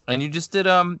 And you just did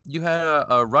you had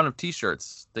a run of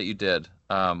T-shirts that you did,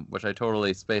 which I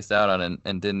totally spaced out on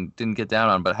and didn't get down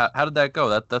on. But how did that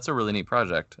go? That's a really neat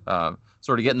project.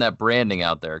 Sort of getting that branding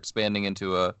out there, expanding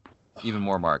into even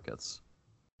more markets.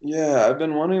 Yeah, I've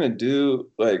been wanting to do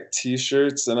like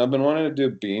t-shirts, and I've been wanting to do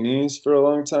beanies for a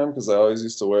long time because I always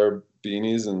used to wear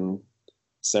beanies in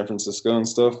San Francisco and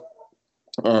stuff.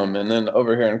 And then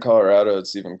over here in Colorado,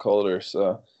 it's even colder.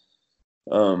 So,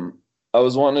 um, I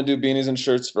was wanting to do beanies and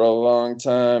shirts for a long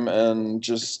time and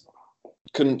just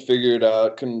couldn't figure it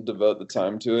out, couldn't devote the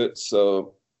time to it.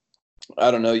 So,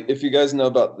 I don't know if you guys know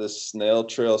about this snail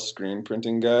trail screen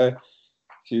printing guy.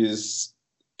 He's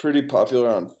pretty popular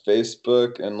on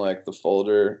Facebook and like the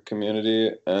folder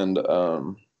community. And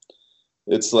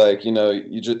it's like,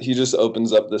 he just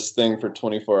opens up this thing for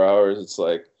 24 hours. It's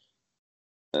like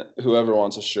whoever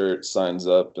wants a shirt signs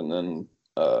up, and then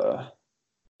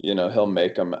he'll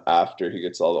make them after he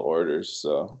gets all the orders.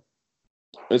 So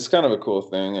it's kind of a cool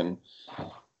thing, and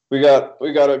we got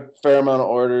a fair amount of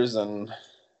orders, and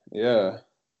yeah,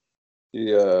 he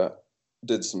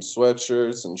did some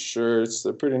sweatshirts and shirts.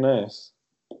 They're pretty nice.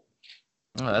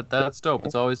 Oh, that's dope.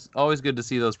 It's always good to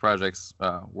see those projects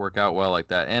work out well like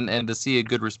that, and to see a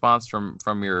good response from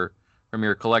your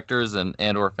collectors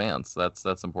and or fans.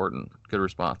 That's important. Good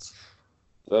response.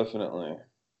 Definitely.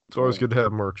 It's always good to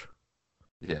have merch.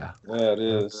 Yeah. Yeah, it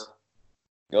is.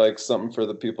 Like something for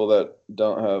the people that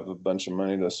don't have a bunch of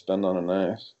money to spend on a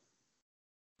knife.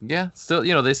 Yeah. Still,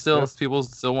 people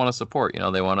still want to support.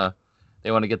 They want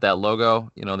to get that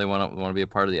logo. They want to be a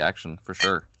part of the action for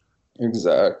sure.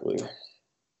 Exactly.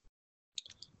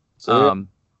 So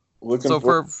looking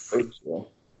for Blade Show.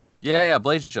 Yeah,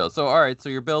 Blade Show. So all right, so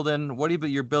you're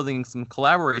building some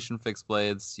collaboration fixed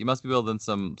blades. You must be building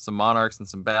some monarchs and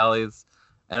some ballies.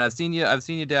 And I've seen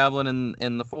you dabbling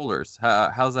in the folders.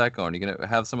 How's that going? You gonna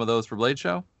have some of those for Blade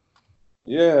Show?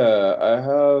 Yeah, I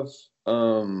have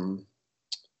I'm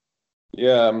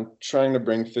trying to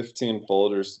bring 15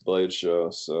 folders to Blade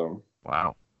Show, so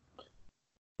Wow.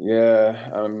 yeah,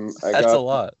 That's a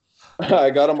lot. I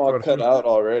got them all cut out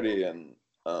already, and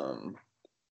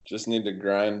just need to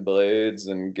grind blades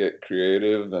and get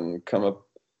creative and come up,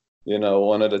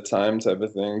 one at a time type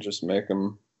of thing. Just make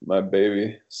them my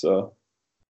baby. So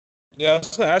Yeah, I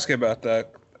was gonna ask you about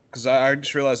that because I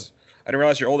just realized I didn't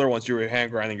realize your older ones you were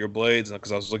hand grinding your blades,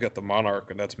 because I was looking at the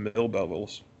Monarch and that's mill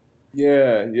bevels.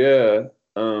 yeah.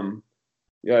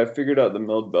 I figured out the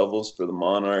milled bevels for the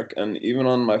Monarch, and even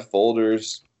on my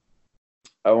folders,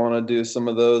 I want to do some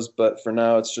of those, but for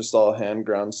now it's just all hand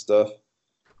ground stuff.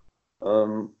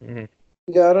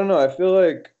 Yeah, I don't know. I feel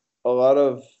like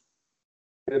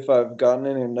if I've gotten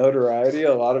any notoriety,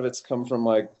 a lot of it's come from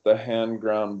like the hand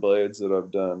ground blades that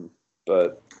I've done.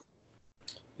 But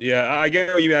yeah, I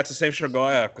get what you mean. That's the same struggle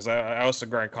I have because I also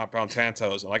grind compound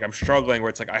tantos. And like I'm struggling where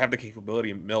it's like I have the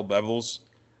capability of mill bevels.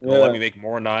 It'll let me make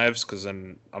more knives because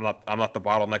then I'm not the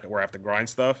bottleneck where I have to grind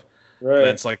stuff. right. And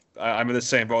it's like I'm in the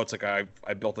same boat. It's like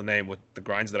I built a name with the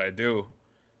grinds that I do.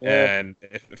 Yeah. And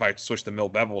if I switch to mill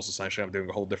bevels, essentially I'm doing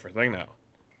a whole different thing now.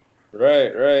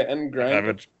 Right. And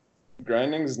grinding's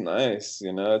nice,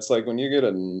 It's like when you get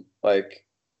a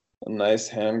nice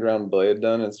hand ground blade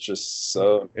done, it's just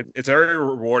so it's very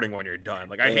rewarding when you're done.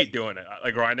 Like I hate doing it.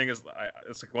 Like grinding it's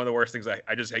like one of the worst things.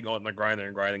 I just hate going to grinder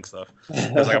and grinding stuff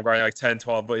because like I'm grinding like 10,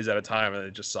 12 blades at a time and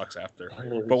it just sucks after.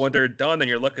 But when they're done and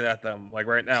you're looking at them, like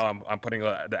right now I'm putting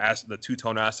the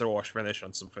two-tone acid wash finish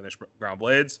on some finished ground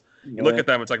blades. You look at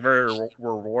them, it's like very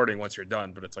rewarding once you're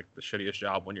done, but it's like the shittiest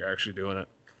job when you're actually doing it.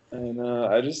 I know.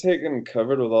 I just hate getting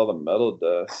covered with all the metal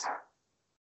dust,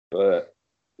 but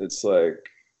it's like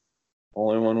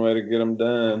only one way to get them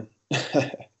done.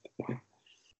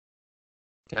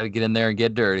 Got to get in there and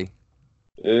get dirty.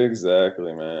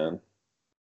 Exactly, man.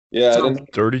 Yeah,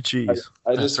 dirty cheese.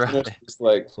 I just finished this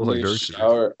new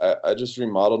shower. I just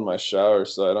remodeled my shower,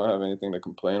 so I don't have anything to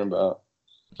complain about.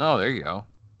 Oh, there you go.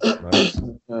 Nice.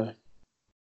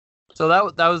 So that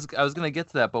was I was gonna get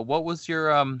to that, but what was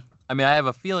your I mean, I have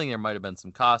a feeling there might have been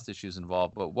some cost issues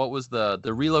involved, but what was the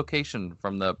relocation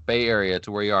from the Bay Area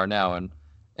to where you are now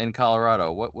in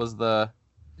Colorado? What was the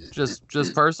just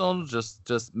personal,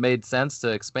 just made sense to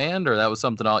expand, or that was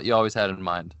something you always had in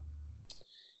mind?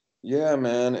 Yeah,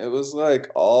 man, it was like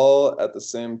all at the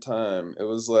same time. It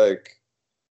was like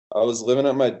I was living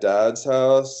at my dad's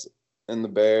house in the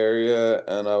Bay Area,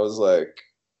 and I was like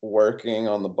working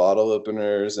on the bottle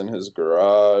openers in his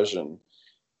garage, and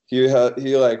he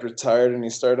like retired and he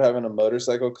started having a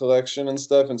motorcycle collection and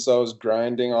stuff, and so I was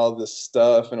grinding all this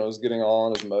stuff and I was getting all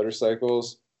on his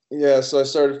motorcycles. Yeah, so I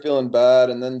started feeling bad,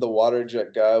 and then the water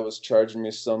jet guy was charging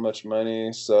me so much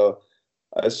money, so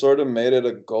I sort of made it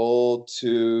a goal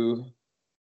to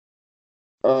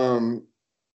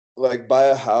like buy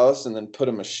a house and then put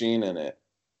a machine in it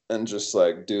and just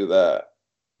like do that.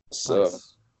 So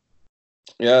Nice.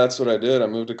 yeah, that's what I did. I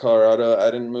moved to Colorado.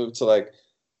 I didn't move to like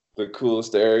the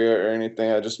coolest area or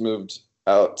anything. I just moved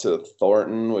out to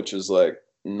Thornton, which is like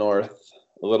north,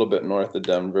 a little bit north of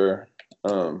Denver.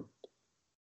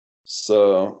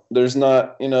 So there's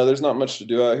not much to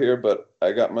do out here, but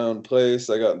I got my own place.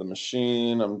 I got the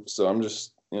machine. I'm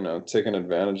just, taking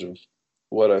advantage of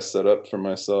what I set up for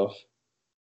myself.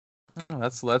 Oh,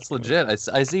 that's legit.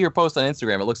 I see your post on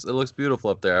Instagram. It looks beautiful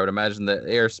up there. I would imagine the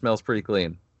air smells pretty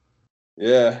clean.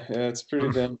 Yeah, it's pretty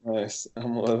damn nice.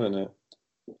 I'm loving it.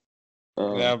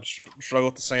 Yeah, I'm struggling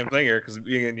with the same thing here because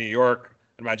being in New York,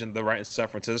 imagine the rent in San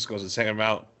Francisco is the same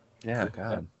amount. Yeah,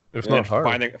 God. If not hard.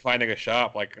 Finding a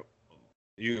shop like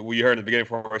you heard in the beginning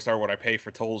before I started what I pay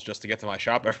for tolls just to get to my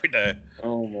shop every day.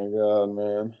 Oh my God,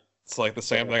 man. It's like the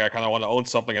same thing. I kind of want to own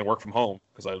something and work from home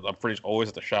because I'm pretty much always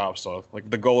at the shop. So like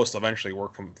the goal is to eventually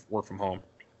work from home.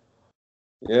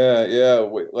 Yeah.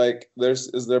 Like,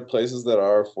 is there places that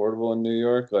are affordable in New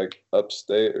York, like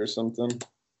upstate or something?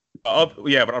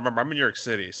 Yeah, but I'm in New York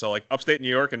City, so like upstate New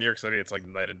York and New York City, it's like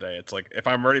night and day. It's like if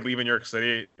I'm already leaving New York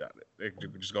City, you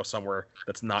just go somewhere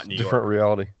that's not New York. Different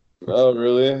reality. Oh,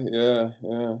 really? Yeah.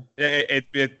 Yeah,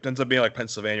 it ends up being like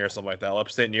Pennsylvania or something like that.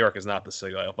 Upstate New York is not the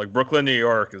city. Like Brooklyn, New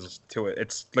York is to it.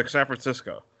 It's like San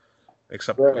Francisco,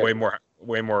 except Right.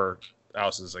 way more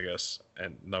houses, I guess,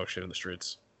 and no shit in the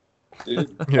streets.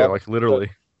 Dude, Yeah, like literally.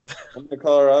 I'm in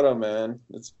Colorado, man.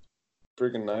 It's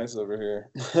freaking nice over here.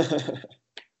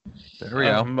 There we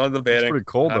go. I'm debating. It's pretty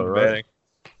cold though, right?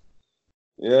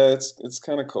 Yeah, it's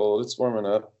kind of cold. It's warming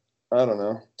up. I don't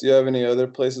know. Do you have any other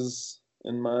places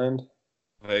in mind?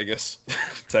 Vegas,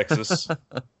 Texas.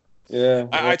 Yeah.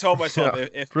 I told myself Yeah,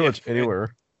 if pretty much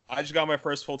anywhere. I just got my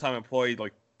first full-time employee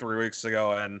like 3 weeks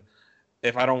ago, and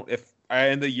if I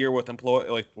end the year with with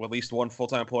at least one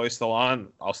full-time employee still on,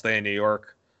 I'll stay in New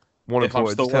York. One If I'm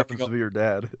employee still just happens working to be your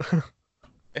dad.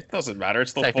 It doesn't matter.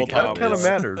 It's still Technically, full-time. That kind of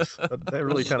Obvious. matters. That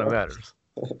really kind of matters.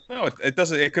 No, it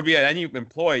doesn't. It could be any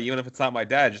employee, even if it's not my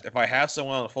dad. Just if I have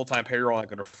someone on a full-time payroll, I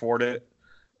can afford it.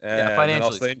 And then I'll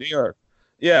financially. stay in New York.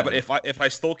 Yeah, but if I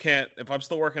still can't, if I'm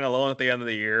still working alone at the end of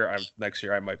the year, next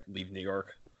year I might leave New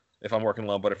York if I'm working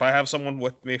alone. But if I have someone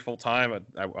with me full time,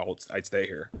 I'd stay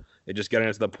here. It just getting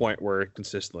to the point where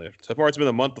consistently. So far, it's been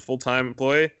a month. The full-time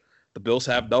employee, the bills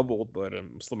have doubled, but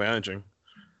I'm still managing.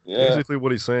 Yeah. Basically,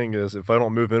 what he's saying is, if I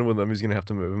don't move in with him, he's gonna have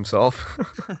to move himself.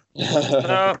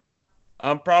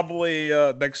 I'm probably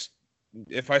next.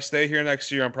 If I stay here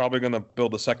next year, I'm probably gonna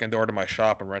build a second door to my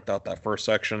shop and rent out that first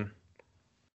section.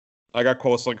 I got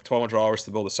quotes like $1,200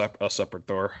 to build a separate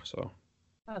door, so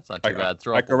That's not too bad.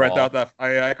 I could rent out that.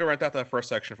 I could rent out that first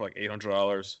section for like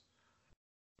 $800.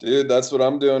 Dude, that's what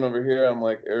I'm doing over here. I'm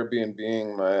like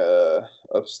Airbnb-ing my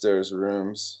upstairs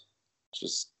rooms.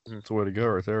 Just That's the way to go,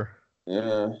 right there.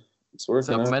 yeah, it's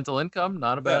working. out. Supplemental income,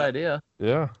 not a bad idea.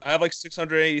 Yeah. I have like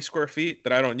 680 square feet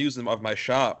that I don't use them of my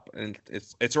shop, and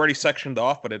it's already sectioned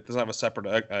off, but it doesn't have a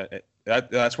separate.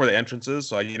 That's where the entrance is,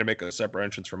 so I need to make a separate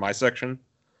entrance for my section.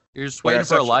 You're just Like waiting I for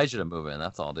said- Elijah to move in.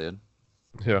 That's all, dude.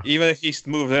 Yeah. Even if he's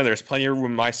moved in, there's plenty of room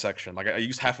in my section. Like I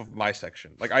use half of my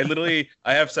section. Like I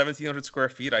have 1,700 square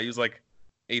feet. I use like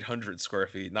 800 square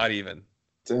feet. Not even.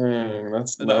 Dang,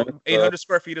 that's No, nice. 800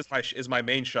 square feet is my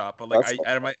main shop, but like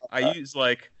That's- I use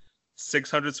like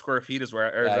 600 square feet is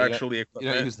where Yeah, you don't- actually You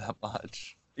equipment. don't use that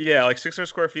much. Yeah, like 600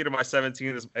 square feet of my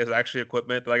 17 is actually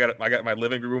equipment. I got my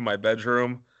living room, my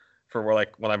bedroom, for where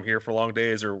like when I'm here for long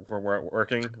days or when we're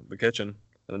working, the kitchen,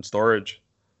 and then storage.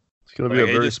 It's gonna be Like, a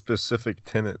it very just- specific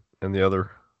tenant in the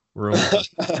other room.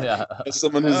 Yeah.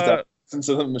 Someone who's down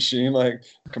into the machine, like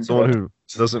Someone who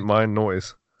doesn't mind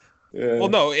noise. Yeah. Well,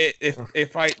 no,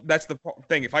 if I that's the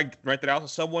thing. If I rent it out to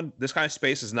someone, this kind of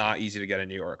space is not easy to get in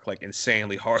New York. Like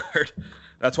insanely hard.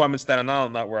 That's why I'm in Staten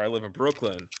Island, not where I live in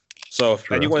Brooklyn. So if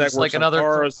Sure. anyone that It's works like on another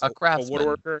cars, a craftsman.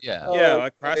 woodworker, Yeah. yeah,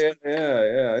 like craftsman.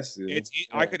 yeah, I see.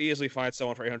 I could easily find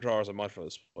someone for $800 a month for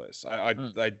this place. I Hmm.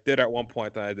 did at one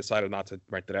point, then I decided not to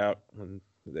rent it out. And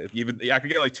I could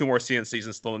get like 2 more CNCs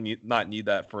and still not need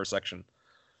that for a section.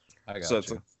 I got So you.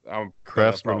 it's I'm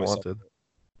Craftsman probably wanted.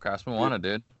 Craftsman wanted,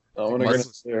 dude. I want to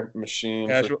Must- get their machine.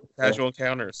 casual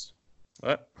encounters.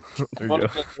 What? There I you want go.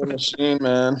 to get the machine,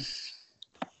 man.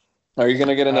 Are you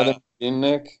gonna get another machine,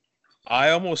 Nick? I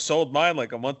almost sold mine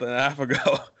like a month and a half ago.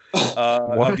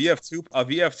 What? A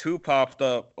VF2 popped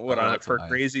up that's for a nice.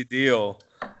 crazy deal,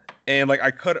 and like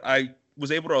I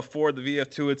was able to afford the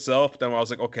VF2 itself. Then I was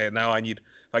like, okay, now if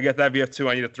I get that VF2,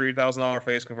 I need a $3,000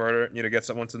 phase converter. Need to get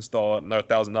someone to install it, another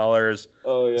 $1,000.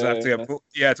 Oh It's yeah. gonna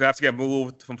it's gonna have to get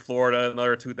moved from Florida,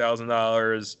 another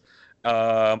 $2,000.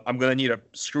 I'm gonna need a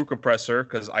screw compressor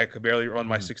because I could barely run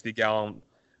my 60-gallon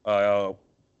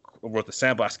with the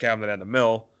sandblast cabinet and the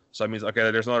mill. So that means okay,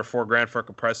 there's another $4,000 for a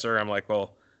compressor. I'm like,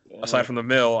 well, aside from the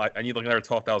mill, I need like another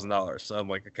 $12,000. So I'm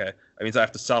like, okay, that means I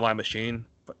have to sell my machine.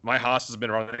 But my Haas has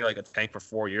been running like a tank for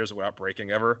 4 years without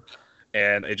breaking ever,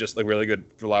 and it's just like really good,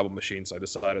 reliable machine. So I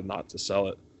decided not to sell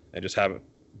it and just have it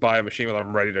buy a machine when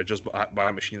I'm ready to just buy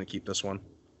a machine and keep this one.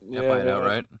 Yeah, buy it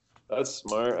outright. That's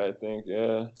smart, I think.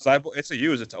 Yeah. So it's a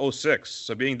used. It's 06.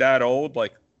 So being that old,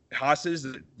 like Haas's,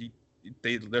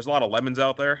 there's a lot of lemons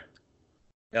out there.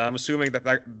 And I'm assuming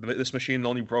that this machine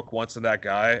only broke once in that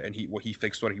guy, and he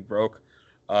fixed what he broke.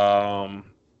 And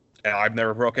I've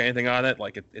never broke anything on it.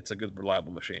 Like it's a good,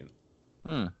 reliable machine.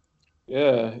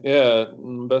 Yeah.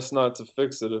 Best not to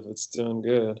fix it if it's doing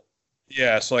good.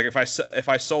 Yeah. So like if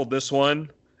I sold this one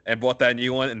and bought that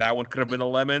new one, and that one could have been a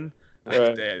lemon,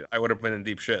 right. I would have been in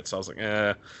deep shit. So I was like,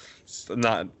 it's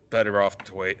not better off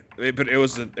to wait. But it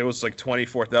was like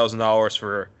 $24,000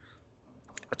 for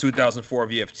a 2004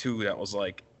 VF2 that was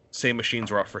like same machines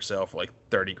were up for sale for like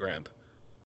 $30,000.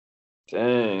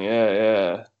 Dang,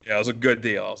 yeah. Yeah, it was a good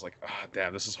deal. I was like, oh,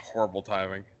 damn, this is horrible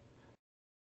timing.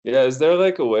 Yeah, is there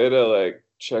like a way to like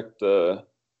check the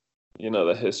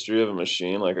history of a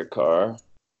machine like a car?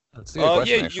 That's a good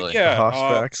question, actually. Yeah.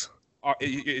 Facts.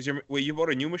 You bought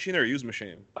a new machine or a used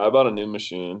machine? I bought a new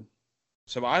machine.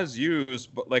 So mine's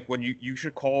used, but like when you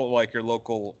should call like your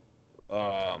local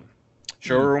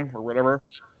showroom or whatever,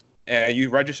 and you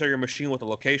register your machine with the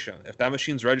location. If that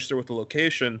machine's registered with the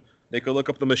location, they could look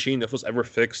up the machine if it was ever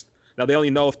fixed. Now they only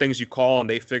know if things you call and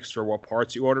they fixed or what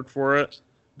parts you ordered for it,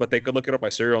 but they could look it up by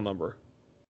serial number.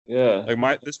 Yeah.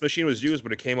 Like this machine was used,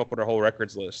 but it came up with a whole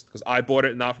records list because I bought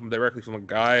it not directly from a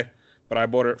guy, but I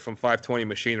bought it from 520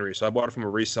 Machinery. So I bought it from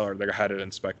a reseller that had it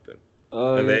inspected.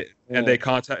 They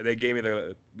gave me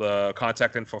the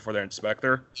contact info for their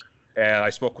inspector, and I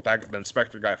spoke with the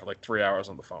inspector guy for like 3 hours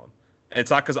on the phone. And it's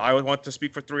not because I would want to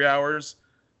speak for 3 hours,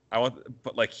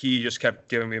 but like he just kept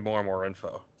giving me more and more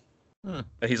info. And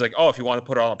he's like, oh, if you want to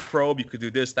put it on a probe, you could do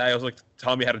this, that. I was like,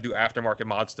 telling me how to do aftermarket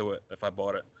mods to it if I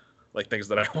bought it, like things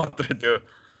that I wanted to do.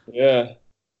 Yeah,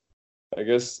 I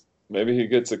guess maybe he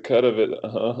gets a cut of it,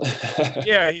 huh?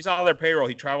 Yeah, he's on their payroll.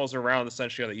 He travels around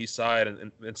essentially on the east side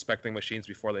and inspecting machines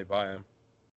before they buy them.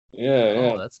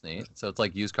 Yeah. Oh, that's neat. So it's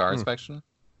like used car inspection?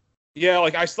 Yeah,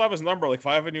 like I still have his number. Like if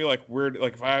I have any like weird,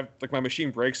 like if I have like my machine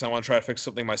breaks and I want to try to fix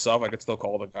something myself, I could still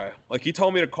call the guy. Like he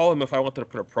told me to call him if I wanted to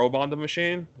put a probe on the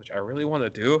machine, which I really want to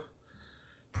do.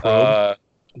 Probe?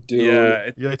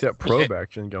 Yeah. You like that probe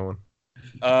action going.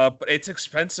 But it's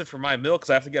expensive for my mill because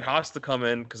I have to get Haas to come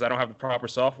in because I don't have the proper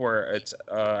software.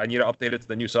 I need to update it to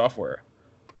the new software.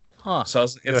 Huh. So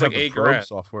it's like $8,000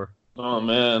 software. Oh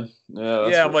man.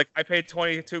 Yeah. I'm like I paid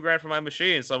 $22,000 for my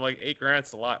machine, so I'm like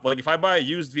 $8,000's a lot. Like if I buy a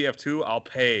used VF2, I'll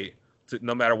pay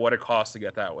no matter what it costs to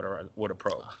get that with a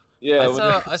probe. Yeah.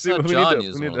 I saw John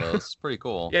use one of those. It's pretty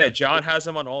cool. Yeah, John has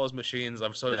them on all his machines.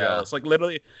 I'm so jealous. Like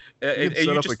literally, you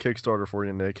set up a Kickstarter for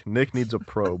you, Nick. Nick needs a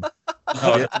probe. That's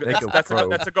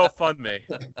a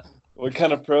GoFundMe. What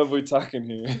kind of probe are we talking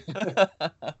here?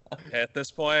 At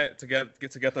this point, to get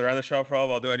the render shop probe,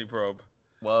 I'll do any probe.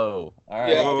 Whoa! All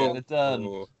right, get it done.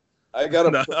 Whoa. I got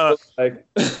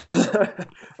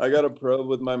I got a probe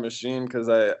with my machine because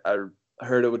I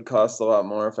heard it would cost a lot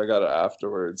more if I got it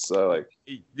afterwards. So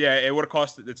yeah, it would have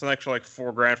cost. It's an extra like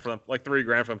 $4,000 for them, like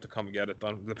 $3,000 for them to come get it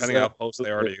done, depending on how close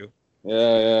they are to you.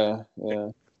 Yeah.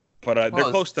 But they're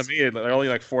close to me. They're only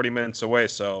like 40 minutes away,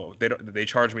 so they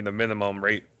charge me the minimum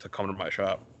rate to come to my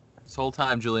shop. This whole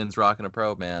time, Julian's rocking a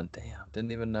probe, man. Damn,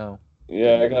 didn't even know.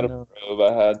 Yeah, I got a probe.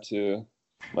 I had to.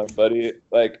 My buddy,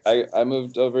 like I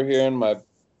moved over here, and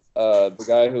the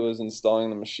guy who was installing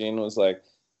the machine was like,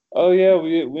 "Oh yeah,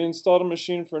 we installed a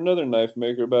machine for another knife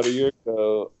maker about a year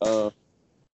ago.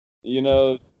 You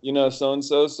know so and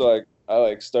so." So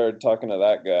I started talking to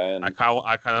that guy, and I kind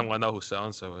of want to know who so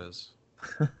and so is.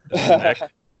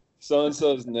 So and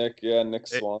so is Nick. Yeah, Nick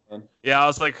Swan. Yeah, I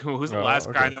was like, who's the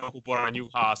last guy I know who bought a new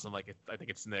Haas? I'm like, I think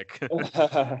it's Nick.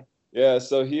 Yeah,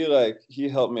 so he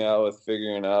helped me out with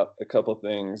figuring out a couple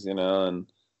things, and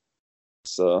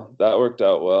so that worked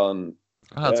out well. And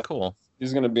that's cool.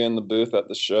 He's gonna be in the booth at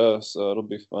the show, so it'll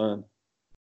be fun.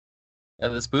 Yeah,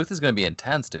 this booth is gonna be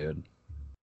intense, dude.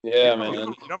 Yeah, man. You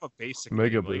don't have a basic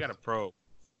mega mini booth. Mill. You got a probe.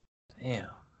 Damn.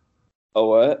 A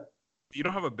what? You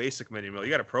don't have a basic mini mill.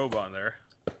 You got a probe on there.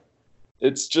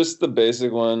 It's just the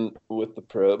basic one with the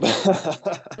probe. No,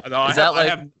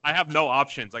 I have no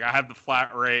options. Like I have the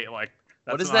flat rate. Like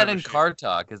what is that in car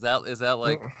talk? Is that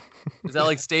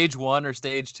like stage 1 or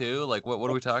stage 2? Like what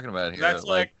are we talking about here? That's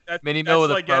like mini mill with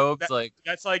the probes.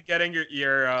 That's like getting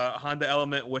your Honda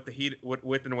Element with the heat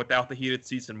with and without the heated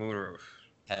seats and moonroof.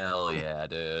 Hell yeah,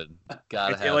 dude.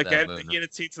 Gotta It's have like that getting movement.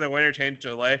 a seat to the winner changes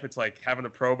your life. It's like having a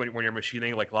probe when you're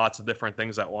machining like lots of different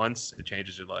things at once. It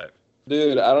changes your life.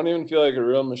 Dude, I don't even feel like a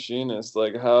real machinist.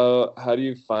 Like how do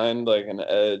you find like an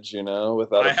edge,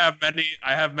 without I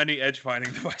have many edge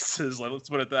finding devices. Let's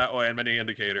put it that way, and many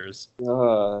indicators.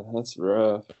 That's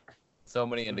rough. So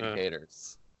many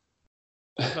indicators.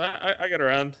 I get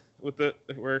around with it.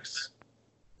 It works.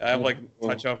 I have like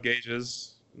touch off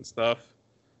gauges and stuff.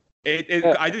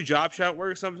 I do job shop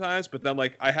work sometimes, but then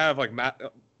like I have like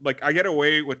I get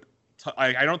away with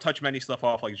I don't touch many stuff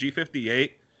off. Like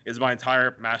G58 is my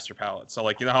entire master palette. So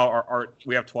like how our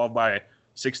we have 12 by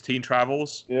 16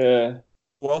 travels. Yeah.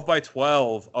 12 by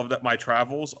 12 of my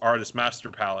travels are this master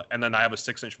palette, and then I have a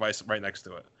 6-inch vise right next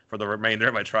to it for the remainder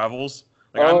of my travels.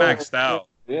 Like I'm maxed out.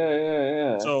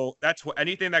 Yeah. So that's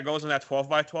anything that goes in that 12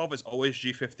 by 12 is always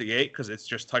G58 because it's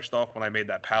just touched off when I made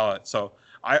that palette. So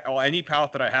any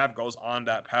palette that I have goes on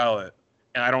that palette,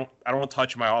 and I don't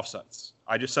touch my offsets.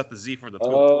 I just set the Z for the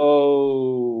tool.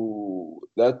 Oh,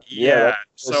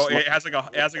 So it has like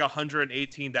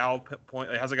 118 dowel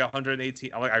point. It has like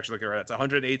 118. I'm actually looking at it. It's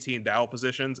 118 dowel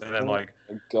positions, and then like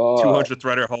 200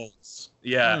 threader holes.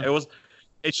 Yeah,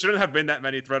 It shouldn't have been that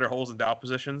many threader holes in dowel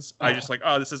positions. I just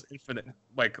this is infinite.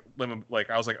 Like limit. Like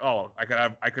I was like,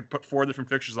 I could put 4 different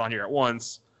fixtures on here at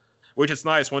once, which is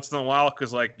nice once in a while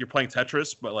because like you're playing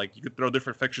Tetris, but like you could throw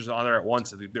different fixtures on there at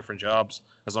once and do different jobs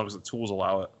as long as the tools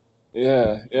allow it.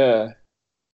 Yeah.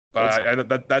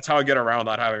 But that's how I get around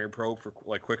not having a probe for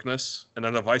like quickness, and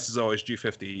then the vise is always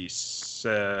G57.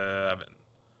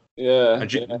 Yeah.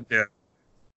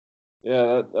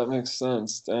 Yeah, that makes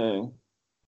sense. Dang.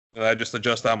 and I just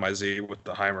adjust out my Z with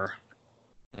the Heimer.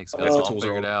 Thanks, guys. All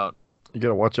figured out. You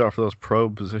gotta watch out for those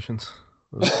probe positions.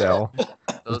 Those dowel.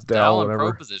 Those dowel and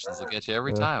probe positions will get you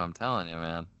every time. I'm telling you,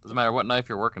 man. Doesn't matter what knife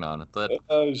you're working on. If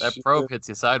that probe hits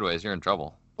you sideways, you're in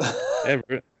trouble. And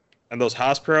those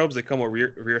Haas probes, they come with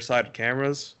rear-sided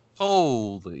cameras.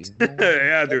 Holy.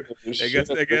 Yeah, dude.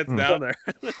 It gets down there.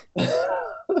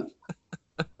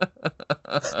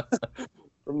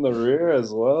 From the rear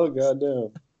as well?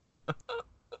 Goddamn.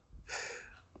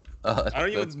 I don't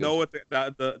even know what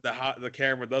the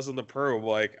camera does on the probe.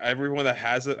 Like, everyone that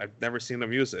has it, I've never seen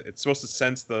them use it. It's supposed to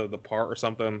sense the part or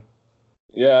something.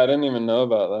 Yeah, I didn't even know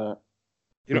about that.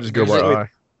 You just go by eye.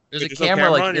 There's a camera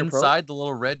like inside the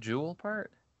little red jewel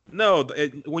part? No,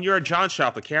 when you're at John's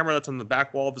shop, the camera that's on the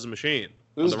back wall of his machine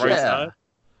on the right side.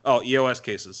 Oh, EOS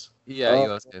cases. Yeah,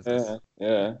 EOS cases.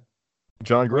 Yeah.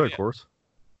 John Gray, of course.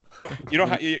 You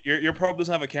don't your probe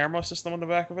doesn't have a camera system on the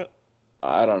back of it?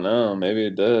 I don't know. Maybe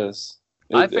it does.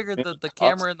 I figured that the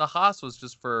camera in the Haas was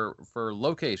just for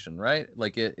location, right?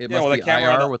 Like it must be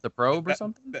IR with the probe or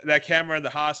something? That camera in the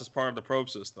Haas is part of the probe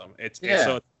system. It's so it's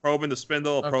a probe in the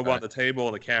spindle, a probe on the table,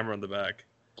 and a camera in the back.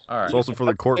 All right. It's also for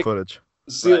the court footage.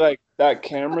 See, like that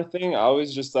camera thing, I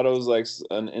always just thought it was like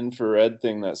an infrared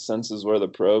thing that senses where the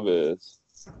probe is.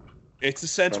 It's a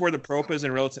sense where the probe is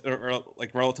in relative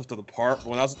to the part.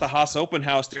 When I was at the Haas open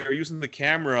house, they were using the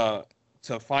camera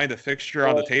to find a fixture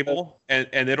on the table, and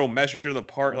it'll measure the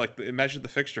part, like it measured the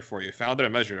fixture for you. Found it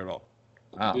and measured it all.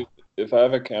 Wow. Dude, if I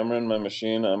have a camera in my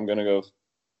machine, I'm gonna go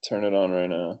turn it on right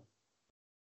now.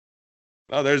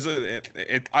 Oh, there's I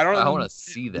don't. I want to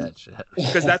see that shit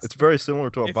because it's very similar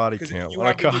to a body cam. You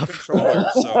have a controller,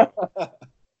 so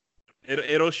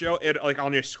it'll show it like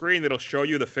on your screen. It'll show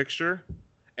you the fixture,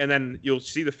 and then you'll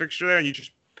see the fixture there, and you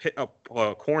just hit a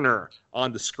corner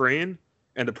on the screen,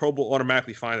 and the probe will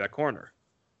automatically find that corner.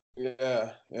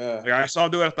 Yeah. Like I saw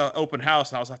them do it at the open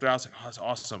house, and I was like, oh, that's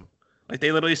awesome. Like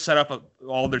they literally set up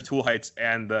all their tool heights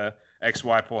and the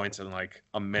XY points in like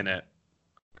a minute.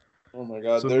 Oh my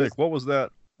god! So Nick, what was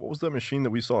that? What was that machine that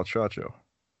we saw at SHOT Show?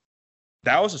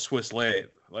 That was a Swiss lathe.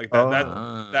 Like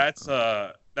that's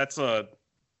a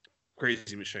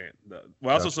crazy machine. Well,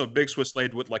 that's also a big Swiss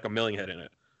lathe with like a milling head in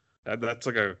it. That's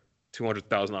like a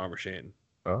 $200,000 machine.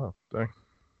 Oh, dang.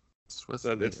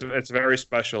 It's very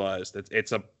specialized.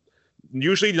 It's a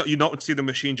usually you don't see the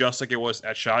machine just like it was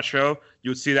at SHOT Show.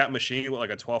 You would see that machine with like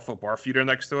a 12-foot bar feeder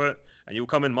next to it, and you would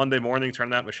come in Monday morning, turn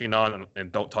that machine on,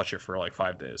 and don't touch it for like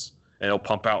 5 days, and it'll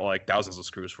pump out like thousands of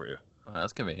screws for you. Oh,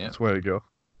 that's convenient. That's the way to go.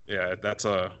 Yeah, it's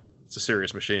a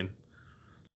serious machine.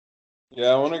 Yeah,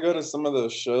 I want to go to some of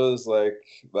those shows like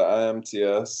the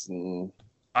IMTS and.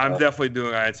 I'm definitely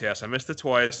doing IMTS. I missed it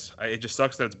twice. It just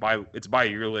sucks that it's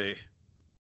bi-yearly.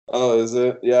 Oh, is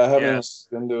it? Yeah, I haven't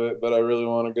looked into it, but I really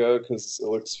want to go because it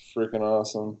looks freaking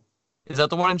awesome. Is that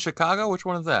the one in Chicago? Which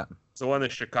one is that? It's the one in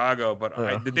Chicago, but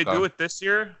did they do it this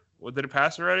year? Did it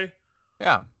pass already?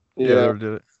 Yeah. Yeah, they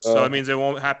did it. So that means it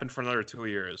won't happen for another 2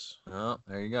 years. Oh,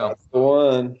 there you go. That's the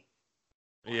one.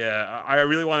 Yeah, I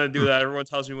really want to do that. Everyone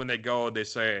tells me when they go, they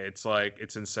say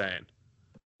it's insane.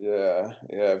 Yeah,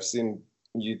 I've seen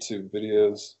YouTube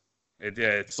videos.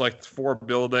 It's like 4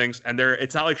 buildings, and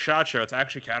it's not like SHOT Show. It's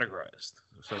actually categorized,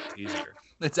 so it's easier.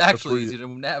 It's actually easy to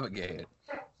navigate.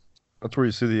 That's where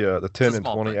you see the 10 and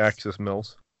 20 place. axis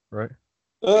mills, right?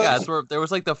 Yeah, that's where there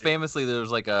was like there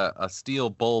was like a steel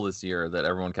bull this year that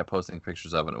everyone kept posting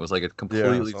pictures of, and it was like a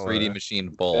completely 3D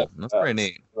machined bull. Yeah, That's pretty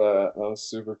neat. That was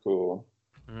super cool.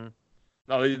 Mm-hmm.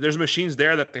 No, there's machines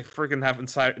there that they freaking have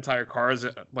entire cars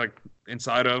like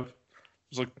inside of.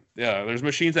 It's like there's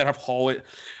machines that have hallway.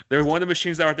 There's one of the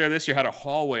machines that were there this year had a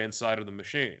hallway inside of the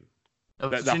machine.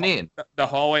 That's what you need. The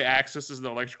hallway accesses the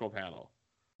electrical panel.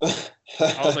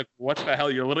 I was like, what the hell?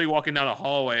 You're literally walking down a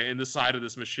hallway in the side of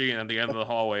this machine, and at the end of the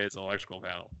hallway is an electrical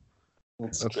panel.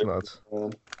 That's nuts.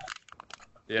 Man.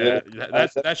 Yeah,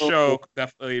 that show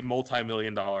definitely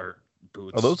multi-million-dollar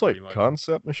booths. Are those like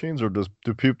concept machines, or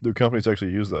do companies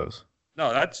actually use those?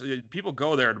 No, that's people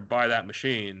go there to buy that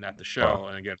machine at the show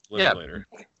and get delivered later.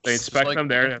 They inspect them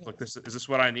there. Like, is this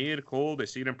what I need? Cool. They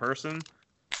see it in person,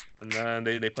 and then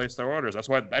they place their orders. That's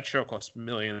why that show costs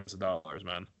millions of dollars,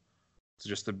 man. It's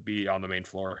just to be on the main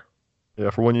floor. Yeah,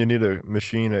 for when you need to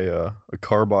machine a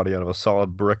car body out of a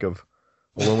solid brick of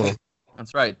aluminum.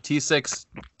 That's right. T6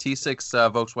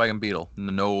 Volkswagen Beetle,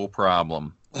 no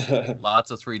problem. Lots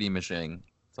of 3D machining.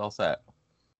 It's all set.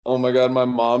 Oh my god, my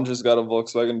mom just got a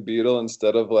Volkswagen Beetle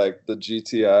instead of like the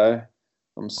GTI.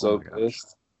 I'm so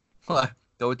pissed.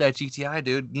 Go with that GTI,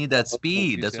 dude. Need that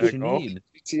speed. That's what you need.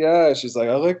 GTI. She's like,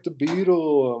 I like the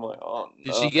Beetle. I'm like, oh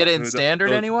no. Did she get it in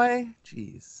standard anyway?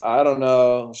 Jeez. I don't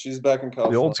know. She's back in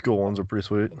California. The old school ones are pretty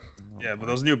sweet. Yeah, but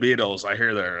those new Beetles, I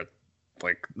hear they're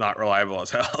like not reliable as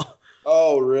hell.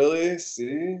 Oh really?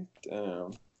 See?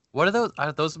 Damn. What are those?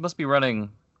 Those must be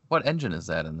running. What engine is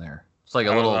that in there? It's like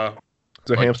a little. It's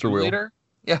a hamster wheel. Liter?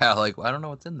 Yeah, like I don't know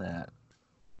what's in that.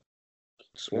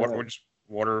 Just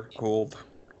water cooled.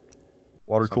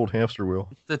 Water cooled hamster wheel.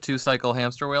 The 2-cycle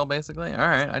hamster wheel, basically. All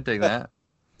right, I dig that.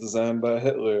 Designed by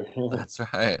Hitler. That's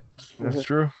right. That's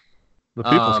true. The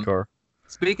people's car.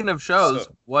 Speaking of shows,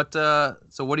 what do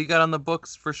you got on the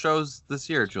books for shows this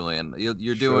year, Julian?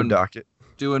 You're doing docket.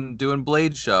 doing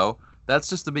Blade Show. That's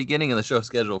just the beginning of the show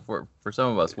schedule for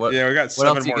some of us. We got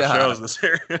 7 more shows this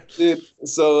year. Dude,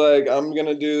 so like I'm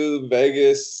gonna do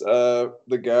Vegas,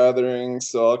 the Gathering.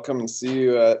 So I'll come and see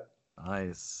you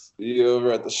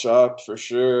over at the shop for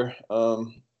sure.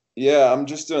 Yeah, I'm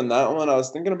just doing that one. I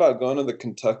was thinking about going to the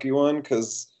Kentucky one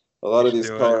because a lot of these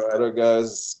Colorado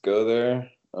guys go there.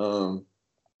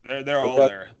 They're all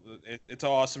there. It's an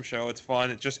awesome show. It's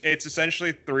fun. It's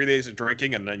essentially 3 days of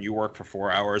drinking, and then you work for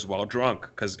 4 hours while drunk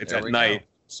because it's at night,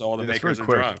 so all the makers are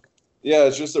drunk. Yeah,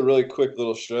 it's just a really quick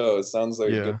little show. It sounds like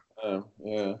a good time.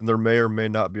 Yeah. And there may or may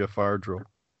not be a fire drill.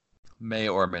 May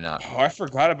or may not. Oh, I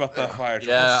forgot about that fire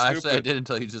drill. Yeah, actually, I did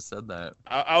until you just said that.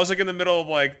 I was like in the middle of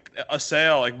like a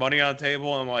sale, like money on the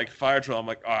table, and like fire drill. I'm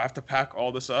like, oh, I have to pack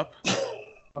all this up.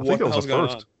 I think it was the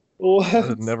first. What? That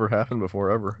had never happened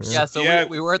before ever. Yeah, so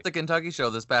we were at the Kentucky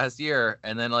show this past year,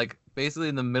 and then like basically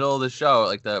in the middle of the show,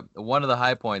 like one of the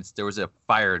high points, there was a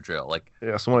fire drill. Like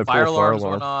somebody fire pulled alarms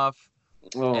went off.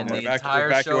 And the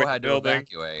entire show evacuate had to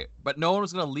evacuate. But no one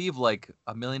was going to leave like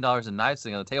 $1 million in knives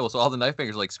sitting on the table. So all the knife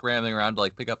makers were like scrambling around to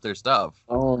like pick up their stuff.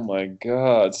 Oh my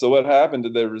God. So what happened?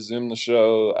 Did they resume the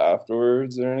show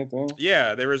afterwards or anything?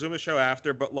 Yeah, they resumed the show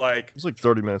after, but like... It was like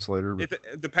 30 minutes later. But...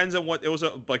 It depends on what... It was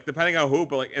like depending on who,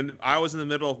 but like... And I was in the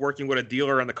middle of working with a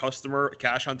dealer and the customer.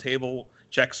 Cash on table.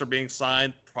 Checks are being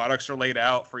signed. Products are laid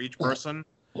out for each person.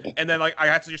 And then like I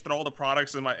had to just put all the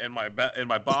products in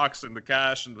my box and the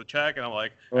cash and the check, and I'm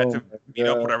like I had to meet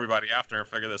up with everybody after and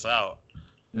figure this out.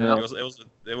 Yeah.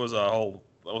 It was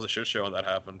a shit show when that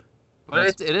happened.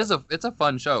 But it's a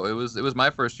fun show. It was my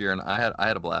first year and I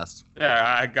had a blast.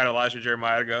 Yeah, I got Elijah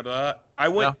Jeremiah to go to that. I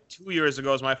went 2 years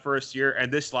ago as my first year, and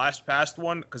this past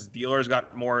one because dealers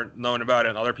got more known about it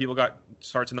and other people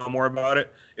start to know more about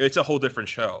it. It's a whole different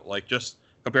show. Like just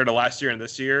compared to last year and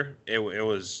this year, it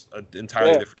was an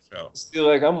entirely different show. See,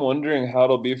 like I'm wondering how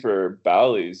it'll be for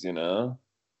Bally's, you know?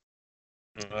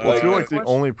 Well, if you're like the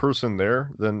only person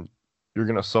there, then you're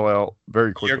gonna sell out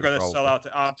very quickly. You're gonna sell out.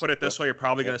 I'll put it this way: you're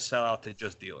probably gonna sell out to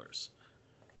just dealers.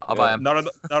 I'll buy them. None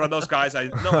of those guys.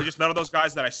 Just none of those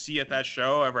guys that I see at that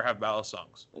show ever have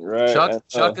balisongs. Right.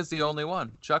 Chuck is the only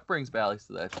one. Chuck brings Bally's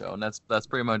to that show, and that's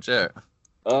pretty much it.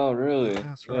 Oh, really?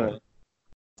 That's right.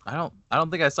 I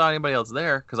don't think I saw anybody else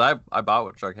there because I bought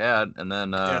what Chuck had, and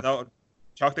then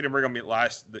Chuck didn't bring them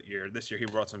last year. This year he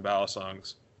brought some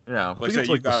balisongs. Yeah, I think it's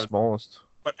like the smallest.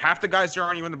 But half the guys there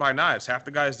aren't even to buy knives. Half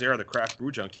the guys there are the craft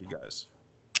brew junkie guys.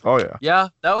 Oh yeah. Yeah,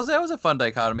 that was a fun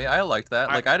dichotomy. I liked that.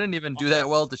 Like I didn't even do that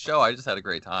well at the show. I just had a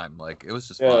great time. Like it was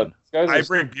just fun. I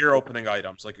bring beer opening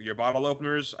items, like your bottle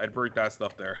openers. I'd bring that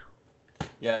stuff there.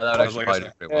 Yeah, that would actually probably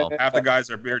do pretty well. Half the guys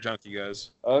are beer junkie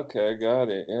guys. Okay, got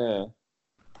it. Yeah.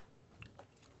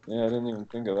 Yeah, I didn't even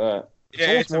think of that.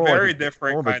 Yeah, it's a very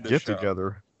different kind of get show.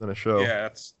 Together than a show. Yeah,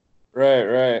 that's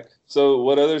right. So,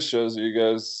 what other shows are you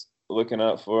guys looking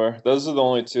out for? Those are the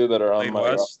only two that are on Blade my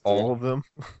West. roster. All of them.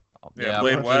 Yeah,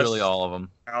 Blade West, literally all of them.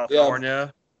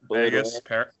 California, Blade Vegas,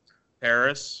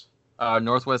 Paris.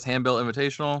 Northwest Handbill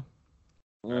Invitational.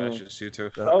 That's just you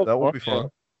two. That would be fun.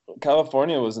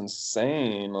 California was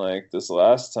insane. Like this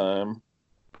last time.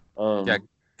 Yeah,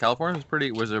 California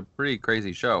was a pretty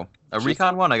crazy show.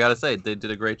 Recon one, I gotta say, they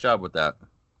did a great job with that.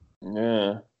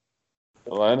 Yeah,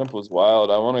 the lineup was wild.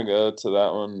 I want to go to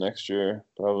that one next year,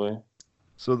 probably.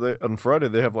 So on Friday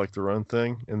they have like their own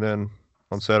thing, and then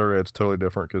on Saturday it's totally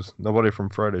different because nobody from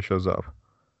Friday shows up.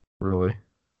 Really.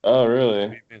 Oh,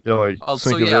 really? Yeah, like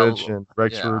Sinkovich and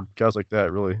Rexford, guys like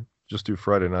that really just do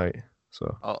Friday night.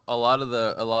 So a lot of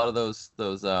those I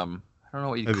don't know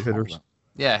what you heavy call hitters. them.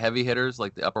 Yeah, heavy hitters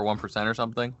like the upper 1% or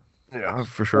something. Yeah,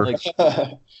 for sure. Like,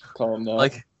 calm down.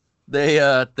 like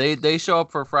they show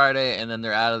up for Friday and then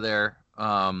they're out of there.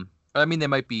 I mean, they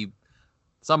might be.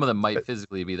 Some of them might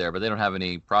physically be there, but they don't have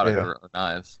any product or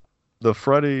knives. The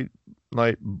Friday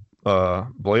night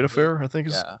Blade Affair, I think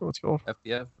is what it's called.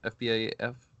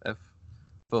 FBAF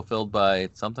fulfilled by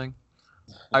something.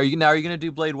 Are you going to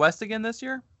do Blade West again this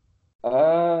year?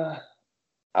 I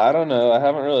don't know. I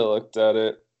haven't really looked at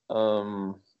it.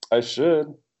 I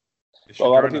should. A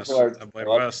lot of people are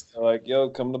like, "Yo,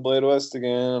 come to Blade West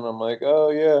again," and I'm like, "Oh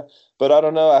yeah," but I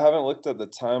don't know. I haven't looked at the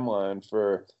timeline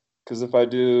because if I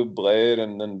do Blade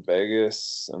and then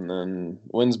Vegas and then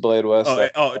when's Blade West?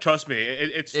 Trust me,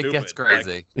 it's stupid. It gets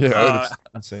crazy. Like, it's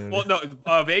insane. Well,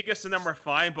 no, Vegas and them are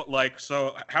fine, but like,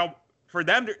 so how for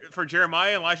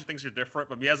Jeremiah and Elijah things are different,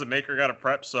 but me as a maker got to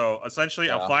prep. So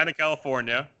essentially, I'm flying to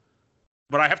California.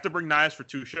 But I have to bring knives for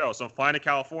 2 shows. So I'm flying to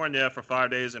California for 5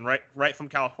 days, and right from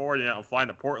California, I'm flying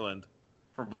to Portland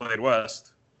for Blade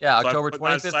West. Yeah, so October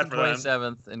 25th and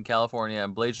 27th in California,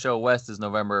 and Blade Show West is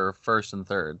November 1st and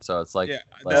 3rd. So it's like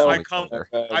then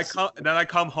I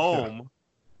come home,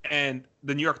 and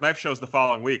the New York Knife Show is the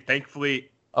following week. Thankfully,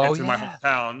 it's in my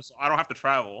hometown, so I don't have to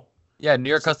travel. Yeah, New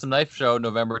York Custom Knife Show,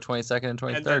 November 22nd and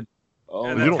 23rd.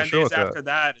 And then 10 days after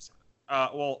that is,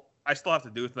 I still have to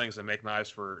do things and make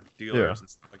knives for dealers and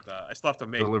stuff like that. I still have to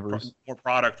make more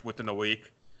product within a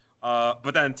week.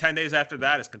 But then 10 days after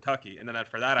that is Kentucky. And then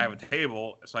after that, I have a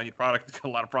table. So I need a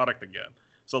lot of product again.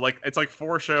 So it's like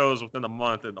 4 shows within a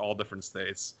month in all different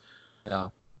states. Yeah.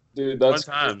 Dude, that's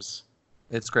fun times.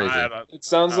 It's crazy. It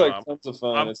sounds like tons of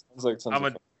fun. It sounds like tons of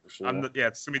fun for sure. It's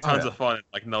going to be tons of fun,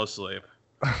 like no sleep.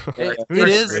 It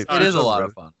is a lot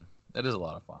of fun. It is a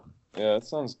lot of fun. Yeah, it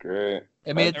sounds great.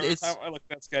 I mean, every time I look at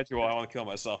that schedule, I want to kill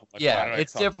myself. Like,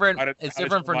 it's different. It's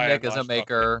different for Nick as a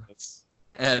maker,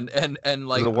 and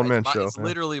like it's a one-man show. It's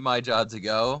literally my job to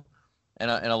go, and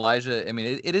Elijah. I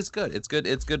mean, it is good. It's good.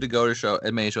 It's good to go to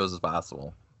as many shows as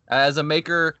possible. As a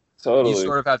maker, you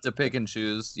sort of have to pick and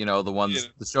choose. The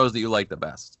shows that you like the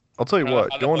best. I'll tell you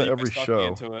what, going to every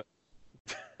show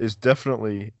is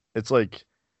definitely like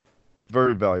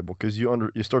very valuable because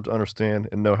you start to understand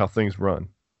and know how things run.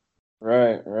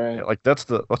 Right. Yeah, like that's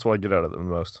what I get out of it the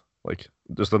most. Like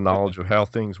just the knowledge of how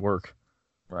things work.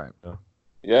 Right.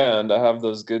 Yeah, and to have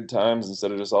those good times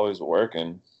instead of just always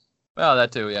working. Well,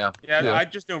 that too, yeah. Yeah, I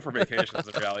just do them for vacations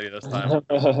in reality this time.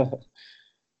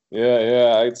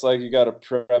 Yeah. It's like you got to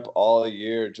prep all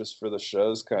year just for the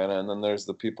shows, kind of, and then there's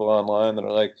the people online that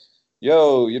are like,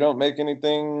 "Yo, you don't make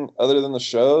anything other than the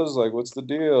shows? Like, what's the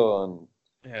deal?"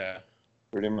 And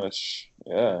pretty much,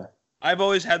 yeah. I've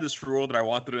always had this rule that I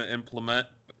wanted to implement.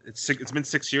 It's been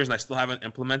 6 years and I still haven't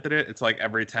implemented it. It's like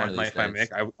every 10th knife I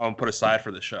make, I'll put aside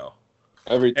for the show.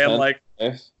 Every 10th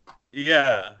knife?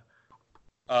 Yeah.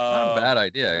 Not a bad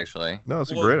idea, actually. No, it's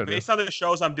a great idea. Based on the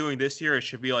shows I'm doing this year, it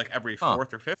should be like every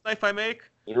 4th or 5th knife I make.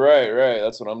 Right.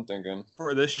 That's what I'm thinking.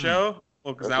 For this show?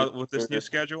 Well, because now with this new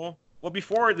schedule. Well,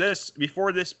 before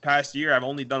this past year, I've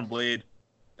only done Blade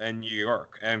in New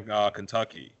York and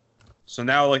Kentucky. So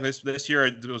now, like this year,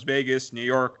 it was Vegas, New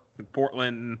York,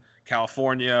 Portland,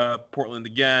 California, Portland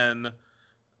again,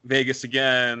 Vegas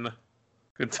again,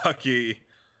 Kentucky,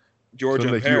 Georgia.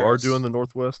 So, Nick, you are doing the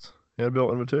Northwest Handbill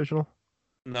Invitational?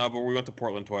 No, but we went to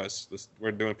Portland twice.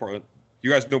 We're doing Portland. You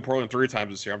guys doing Portland 3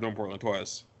 times this year. I'm doing Portland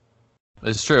twice.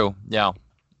 It's true. Yeah.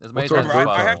 As many times as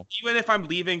possible. Even if I'm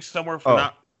leaving somewhere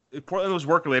for Portland was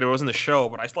work related. It wasn't the show,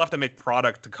 but I still have to make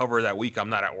product to cover that week. I'm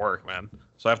not at work, man.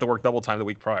 So I have to work double time the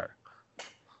week prior.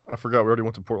 I forgot we already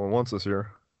went to Portland once this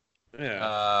year.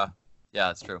 Yeah. Yeah,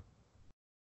 that's true.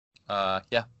 Yeah.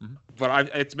 Mm-hmm. But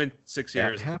it's been 6 That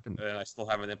years, happened. and I still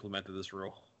haven't implemented this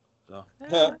rule. So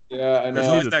Yeah, I there's know.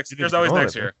 always to- next. you There's need to always go on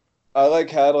next it, year. I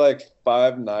had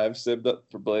 5 knives saved up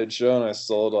for Blade Show, and I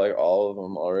sold all of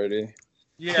them already.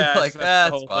 Yeah, Like, that's the that's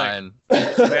whole fine.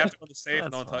 thing. So they have to go to the safe.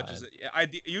 That's No one touches fine.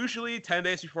 it. Usually 10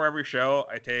 days before every show,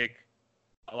 I take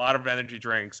a lot of energy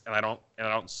drinks, and I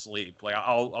don't sleep. Like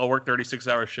I'll work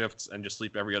 36-hour shifts and just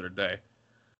sleep every other day,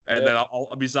 and then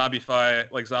I'll be zombified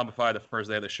the first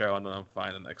day of the show, and then I'm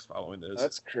fine the next following days.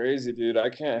 That's crazy, dude. I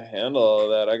can't handle all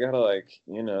that. I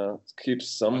gotta keep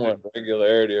somewhat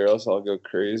regularity, or else I'll go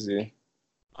crazy.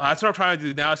 That's what I'm trying to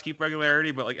do now is keep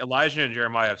regularity, but like Elijah and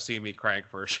Jeremiah have seen me crank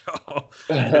for a show.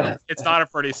 It's not a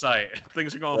pretty sight.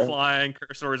 Things are going flying,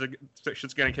 cursors,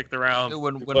 shit's getting kicked around.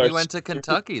 When we went to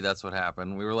Kentucky, that's what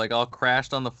happened. We were like all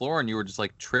crashed on the floor, and you were just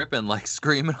like tripping, like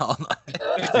screaming all night.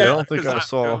 I don't think I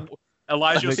saw.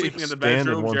 Elijah was They sleeping in the stand in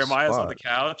bedroom, one Jeremiah's on spot. the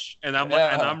couch, and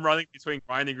I'm running between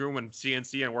grinding room and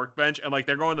CNC and workbench, and like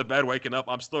they're going to bed, waking up,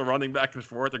 I'm still running back and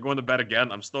forth. They're going to bed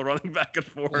again, I'm still running back and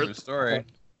True forth. story.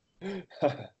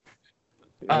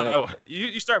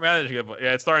 You start managing it, but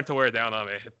yeah, it's starting to wear down on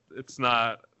me. It's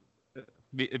not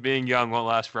being young won't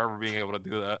last forever. Being able to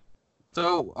do that.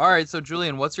 So, all right. So,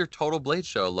 Julian, what's your total Blade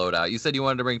Show loadout? You said you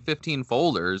wanted to bring 15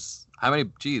 folders. How many?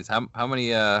 Geez, how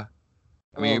many? I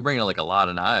mean, you're bringing like a lot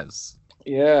of knives.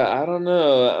 Yeah, I don't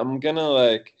know. I'm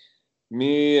gonna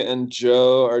me and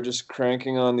Joe are just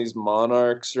cranking on these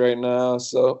Monarchs right now.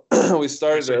 So we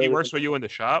started. So he works for you in the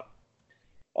shop.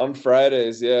 On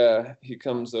Fridays, yeah. He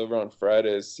comes over on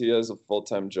Fridays. He has a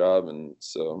full-time job, and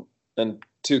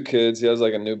 2 kids. He has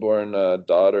a newborn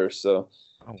daughter, so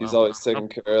he's always taking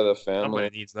care of the family.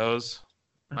 Nobody needs those.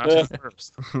 Not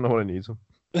first. Nobody needs them.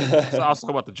 It's also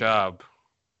about the job.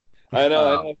 I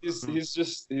know.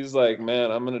 He's like,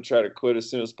 man, I'm gonna try to quit as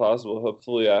soon as possible.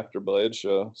 Hopefully after Blade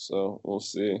Show. So we'll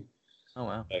see. Oh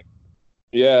wow.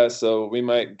 Yeah, so we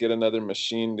might get another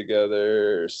machine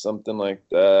together or something like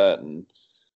that, and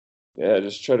yeah,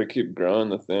 just try to keep growing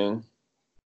the thing.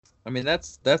 I mean,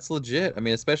 that's legit. I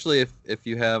mean, especially if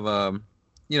you have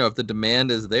if the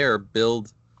demand is there,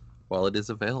 build while it is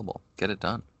available. Get it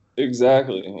done.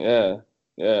 Exactly.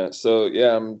 Yeah. So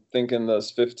yeah, I'm thinking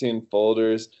those 15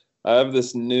 folders. I have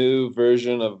this new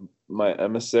version of my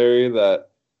emissary that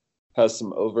has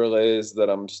some overlays that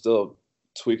I'm still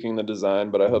tweaking the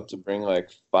design, but I hope to bring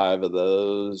 5 of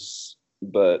those,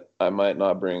 but I might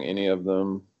not bring any of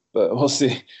them, but we'll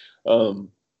see. And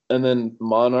then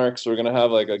Monarchs, we're gonna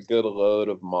have a good load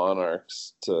of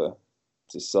Monarchs to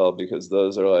sell, because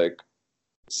those are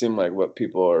seem like what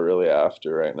people are really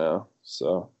after right now.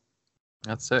 So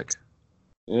That's sick.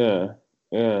 yeah.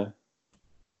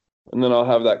 And then I'll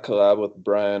have that collab with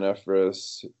Brian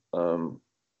Efros.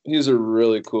 He's a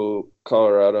really cool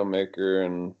Colorado maker,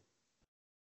 and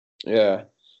yeah,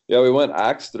 we went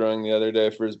axe throwing the other day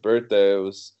for his birthday. It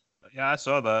was Yeah, I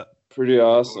saw that. pretty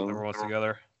awesome. Everyone's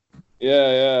together.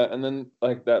 Yeah. And then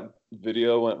that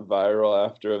video went viral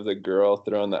after of the girl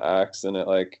throwing the axe and it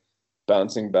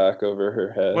bouncing back over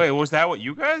her head. Wait, was that what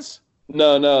you guys?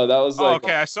 No, that was Oh,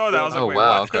 okay, I saw that. I was like, Oh wait,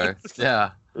 wow. what? Okay.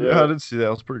 Yeah. Yeah, I did see that. It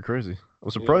was pretty crazy.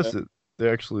 I'm surprised that they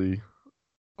actually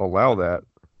allow that.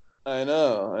 I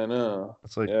know.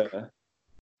 It's like Yeah.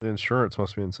 the insurance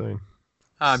must be insane.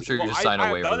 I'm sure you just sign a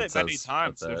I've waiver done that it many says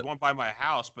times. that. There's one by my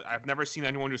house, but I've never seen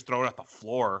anyone just throw it at the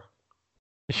floor.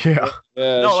 Yeah.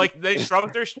 Yeah. No, the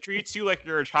instructor treats you like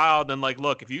you're a child, and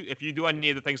look, if you do any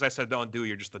of the things I said don't do,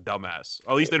 you're just a dumbass.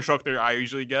 Or at least the instructor I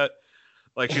usually get.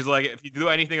 She's like, if you do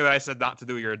anything that I said not to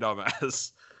do, you're a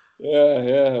dumbass.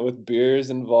 Yeah, with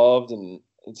beers involved, and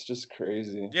it's just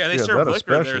crazy. Yeah, they Yeah, serve that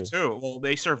liquor there especially. too. Well,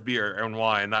 they serve beer and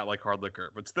wine, not hard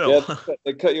liquor, but still. Yeah,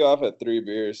 they cut you off at 3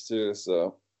 beers too,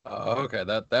 so. Oh, okay.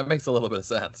 That makes a little bit of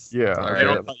sense. Yeah. All They right.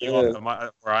 don't cut you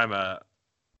off where I'm at.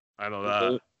 I know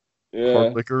that. Yeah.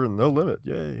 Hard liquor and no limit.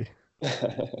 Yay.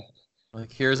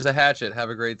 Like, here's the hatchet.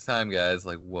 Have a great time, guys.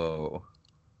 Like, whoa.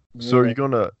 So are you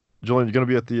gonna, Julian? You gonna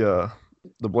be at the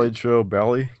Blade Show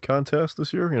Bally contest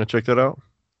this year? You gonna check that out?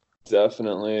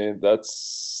 Definitely.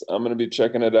 I'm gonna be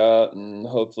checking it out and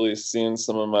hopefully seeing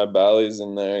some of my ballies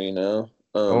in there,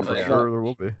 Oh, for yeah. sure there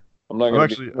will be. I'm not gonna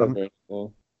actually- be good or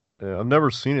anything. Yeah, I've never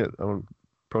seen it. I'm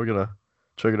probably gonna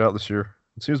check it out this year.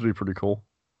 It seems to be pretty cool.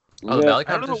 Oh, the Yeah. Valley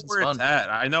I don't know competition's where fun. it's at.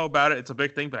 I know about it. It's a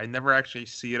big thing, but I never actually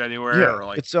see it anywhere. Yeah,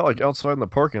 Or it's outside in the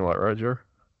parking lot, right, Jer?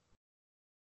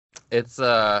 It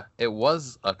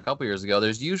was a couple years ago.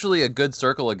 There's usually a good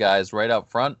circle of guys right out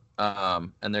front,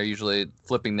 and they're usually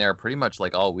flipping there pretty much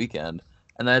all weekend.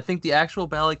 And then I think the actual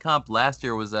Valley comp last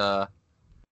year was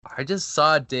I just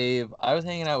saw Dave. I was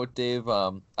hanging out with Dave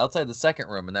outside the second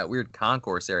room in that weird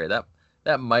concourse area.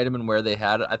 That might have been where they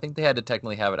had it. I think they had to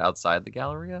technically have it outside the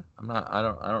Galleria. I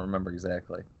don't remember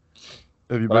exactly.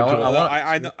 Have you But been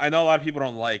to I know a lot of people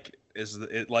don't like it,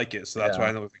 so that's why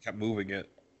I know they kept moving it.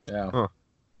 Yeah. Huh.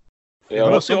 Yeah, I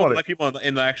know Mostly all somebody- the people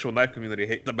in the actual knife community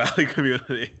hate the Bally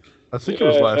community. I think it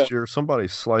was last year. Somebody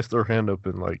sliced their hand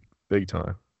open like big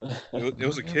time. It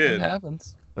was a It kid.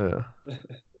 happens. Yeah.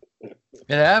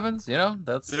 It happens, you know.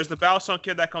 There's the balisong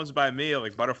kid that comes by me,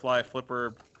 like butterfly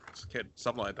flipper kid,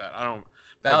 something like that. I don't.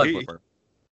 Bally flipper.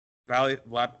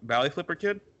 Bally flipper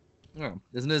kid. Yeah.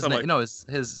 Isn't his Something name? No,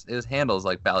 his handle is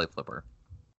like Bally flipper.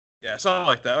 Yeah, something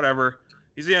like that. Whatever.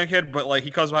 He's a young kid, but like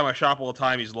he comes by my shop all the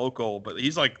time. He's local, but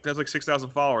he's like there's like 6,000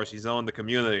 followers. He's known the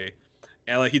community,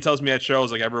 and like he tells me at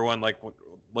shows like everyone like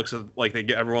looks at like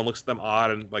everyone looks at them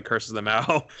odd and like curses them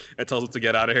out and tells them to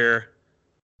get out of here.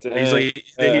 He's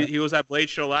like he was at Blade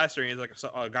Show last year. And he's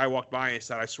like a guy walked by and he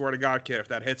said, "I swear to God, kid, if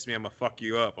that hits me, I'm gonna fuck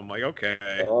you up." I'm like, okay.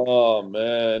 Oh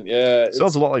man, yeah.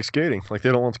 Sounds a lot like skating. Like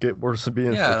they don't want skateboarders to be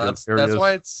in Yeah, like, that's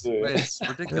why it's Yeah.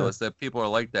 ridiculous that people are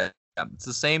like that. Yeah, it's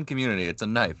the same community. It's a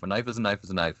knife. A knife is a knife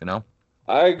is a knife. You know.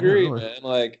 I agree, really. man.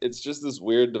 Like it's just this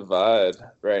weird divide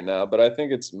right now, but I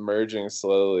think it's merging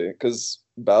slowly because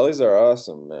Bally's are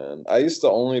awesome, man. I used to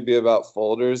only be about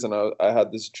folders, and I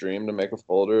had this dream to make a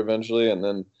folder eventually, and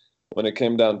then when it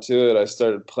came down to it, I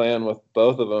started playing with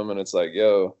both of them, and it's like,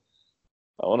 yo,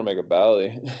 I want to make a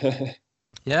Bally.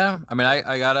 Yeah, I mean,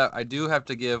 I do have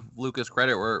to give Lucas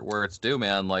credit where it's due,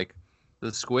 man. Like,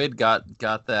 the Squid got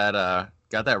that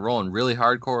rolling really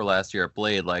hardcore last year at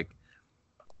Blade. Like,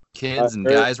 kids and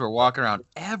guys were walking around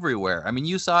everywhere. I mean,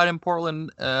 you saw it in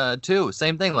Portland too.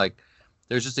 Same thing. Like,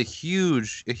 there's just a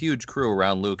huge crew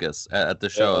around Lucas at the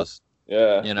shows.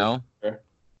 Yeah. You know.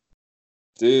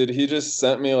 Dude, he just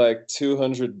sent me like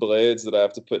 200 blades that I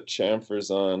have to put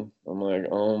chamfers on. I'm like,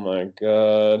 oh my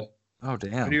god. Oh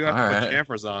damn! What do you have All to right. put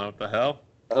chamfers on? What the hell?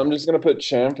 I'm just gonna put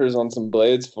chamfers on some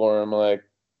blades for him, like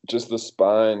just the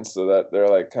spine, so that they're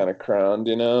like kind of crowned,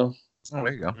 you know? Oh,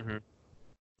 there you go. Mm-hmm.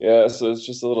 Yeah, so it's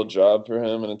just a little job for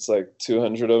him, and it's like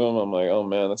 200 of them. I'm like, oh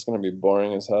man, that's gonna be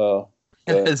boring as hell.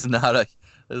 But It's not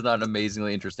an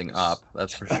amazingly interesting op.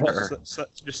 That's for sure.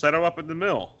 Just set them up in the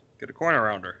mill. Get a corner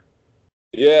around her.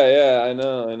 yeah, I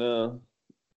know.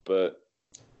 But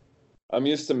I'm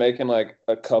used to making like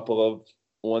a couple of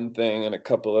one thing and a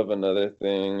couple of another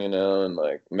thing, you know, and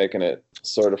like making it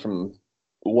sort of from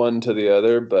one to the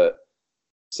other. But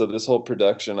so this whole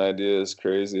production idea is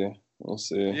crazy. We'll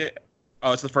see. Yeah.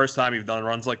 Oh, it's the first time you've done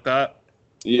runs like that?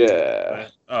 Yeah.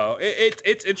 Oh,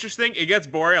 it's interesting. It gets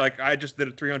boring. Like I just did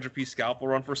a 300-piece scalpel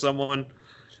run for someone,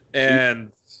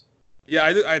 and yeah,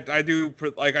 I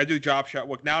do job shop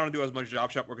work now. I don't do as much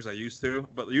job shop work as I used to,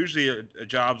 but usually a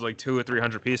job's like 200 or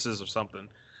 300 pieces or something,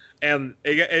 and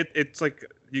it's like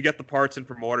you get the parts in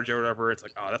from Mortgage or whatever. It's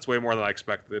like, oh, that's way more than I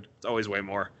expected. It's always way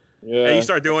more. Yeah. And you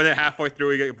start doing it halfway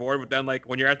through, you get bored. But then like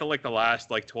when you're at the last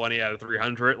like 20 out of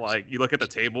 300, like you look at the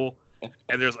table.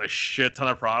 And there's a shit ton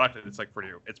of product, and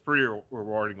it's pretty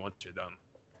rewarding once you're done.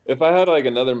 If I had like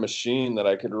another machine that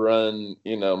I could run,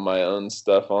 you know, my own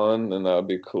stuff on, then that would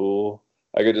be cool.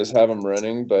 I could just have them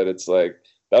running, but it's like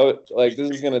that would like this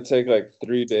is gonna take like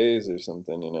 3 days or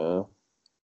something, you know.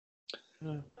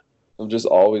 I'm just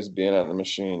always being at the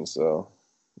machine, so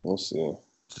we'll see.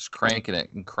 Just cranking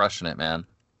it and crushing it, man.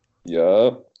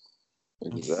 Yup.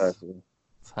 Exactly.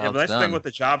 That's how Yeah, but it's that's the thing done. with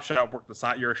the job shop work that's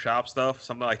not your shop stuff,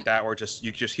 something like that, where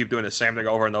you just keep doing the same thing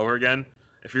over and over again.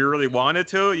 If you really wanted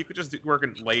to, you could just work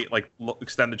in late, like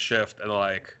extended shift, and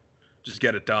like just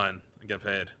get it done and get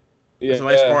paid. Yeah. It's a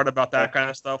nice part about that kind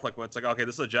of stuff. Like when it's like, okay,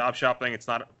 this is a job shop thing. It's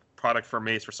not a product for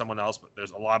me. It's for someone else. But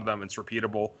there's a lot of them. It's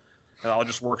repeatable, and I'll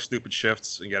just work stupid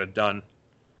shifts and get it done.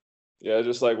 Yeah,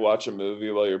 just like watch a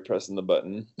movie while you're pressing the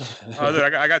button. Oh, dude,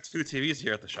 I got 2 TVs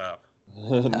here at the shop.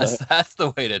 That's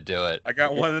the way to do it. I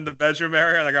got one in the bedroom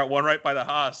area, and I got one right by the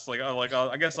house.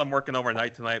 I guess I'm working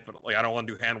overnight tonight, but like I don't want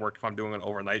to do handwork if I'm doing an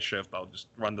overnight shift. I'll just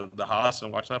run to the house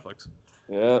and watch Netflix.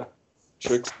 Yeah.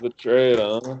 Tricks of the trade,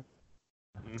 huh?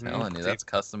 I'm telling you, that's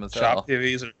custom as Shop hell.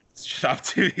 TVs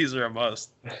are a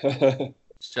must.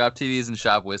 Shop TVs and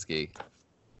shop whiskey.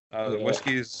 The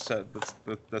whiskey's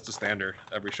that's a standard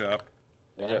every shop.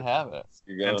 There you have it.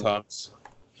 You're And going. tons.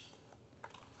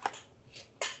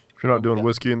 If you're not doing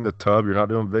whiskey in the tub, you're not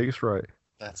doing Vegas right.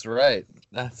 That's right.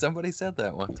 Somebody said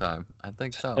that one time. I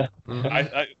think so.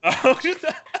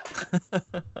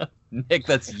 Nick,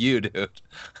 that's you, dude.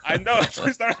 I know. That's why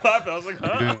I started laughing. I was like,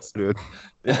 huh? Yes, dude.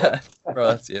 Yeah, bro,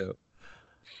 that's you.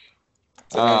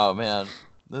 Oh man,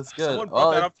 that's good. Someone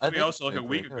brought that up to I me think also like a it's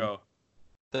week pretty good. ago.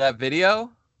 That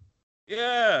video?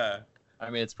 Yeah. I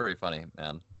mean, it's pretty funny,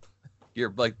 man.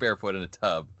 You're like barefoot in a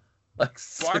tub. Like,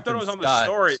 Well, I thought it was on the scotch.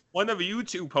 story. One of you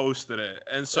two posted it,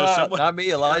 and so Not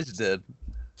me. Elijah did.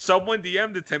 someone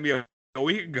DM'd it to me a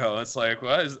week ago. It's like,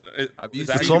 what is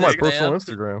It's on my personal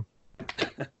Instagram.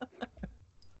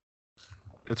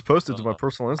 It's posted to my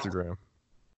personal Instagram.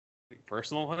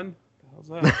 Personal one? How's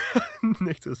that?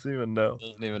 Nick doesn't even know.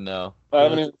 Doesn't even know. I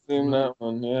haven't even seen that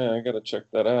one. Yeah, I gotta check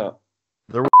that out.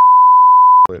 There will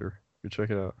later. You check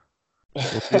it out.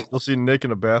 You'll see Nick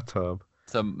in a bathtub.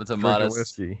 It's a drinking modest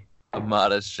whiskey. a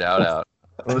modest shout out.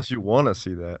 Unless you want to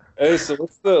see that. Hey, so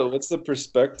what's the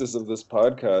prospectus of this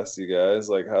podcast, you guys?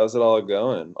 Like, how's it all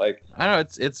going? Like, I don't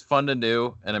know, it's fun to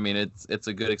do, and I mean it's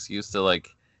a good excuse to like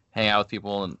hang out with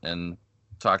people and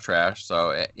talk trash.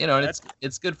 So you know, and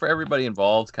it's good for everybody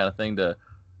involved, kind of thing, to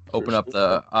open up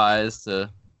the eyes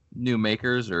to new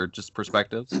makers or just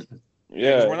perspectives.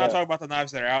 Yeah, we're not talking about the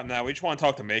knives that are out now. We just want to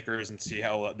talk to makers and see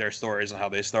how their stories and how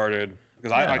they started.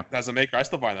 Because I as a maker, I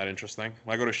still find that interesting.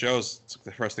 When I go to shows, it's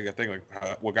the first thing I think,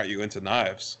 like, what got you into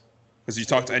knives? Because you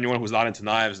talk to anyone who's not into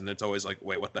knives, and it's always like,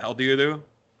 wait, what the hell do you do?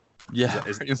 Yeah,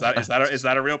 is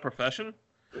that a real profession?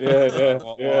 Yeah.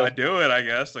 Well, I do it. I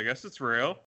guess it's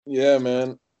real. Yeah,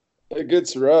 man. It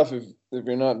gets rough if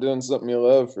you're not doing something you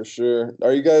love, for sure.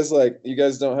 Are you guys you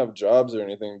guys don't have jobs or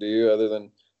anything, do you? Other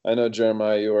than, I know,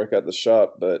 Jeremiah, you work at the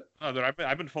shop, but... No, dude,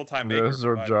 I've been full-time maker this is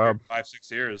our job. 5-6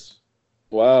 years.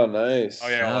 Wow, nice. Oh,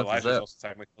 yeah, well, Elijah's also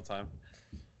technically full-time.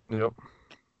 Yep.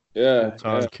 Yeah.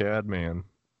 Full-time CAD man.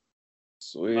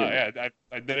 Sweet. Yeah,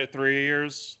 I did it 3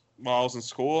 years while I was in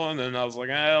school, and then I was like,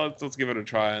 let's give it a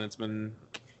try, and it's been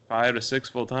 5 to 6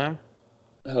 full-time.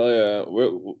 Hell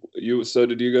yeah. So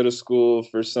did you go to school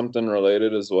for something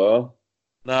related as well?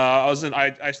 No,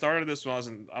 I started this when I was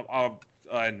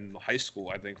in high school,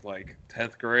 I think, like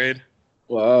 10th grade.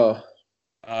 Wow.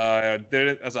 I did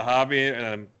it as a hobby, and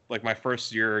then, like, my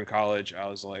first year in college, I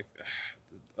was like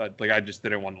I just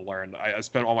didn't want to learn. I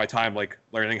spent all my time like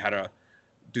learning how to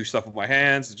do stuff with my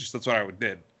hands. That's what I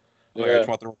did. Like, I just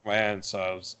wanted to work with my hands, so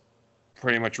I was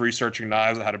pretty much researching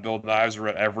knives, how to build knives,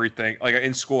 read everything. Like,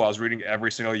 in school, I was reading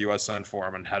every single USN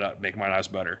forum and how to make my knives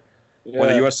better. Yeah. When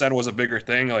the USN was a bigger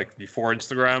thing, like before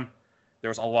Instagram, there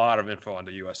was a lot of info on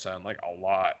the USN, like a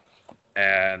lot.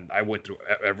 And I went through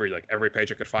every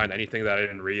page I could find. Anything that I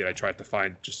didn't read, I tried to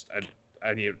find just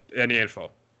any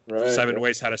info. Right. 7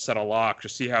 ways how to set a lock,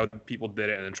 just see how people did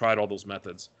it, and then tried all those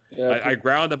methods. Yeah, I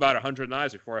ground about 100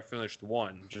 knives before I finished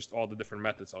one, just all the different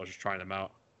methods. I was just trying them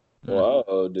out.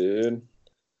 Wow, dude.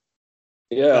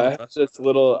 Yeah,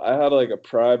 I had like a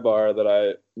pry bar that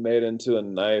I made into a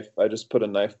knife. I just put a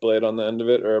knife blade on the end of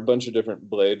it, or a bunch of different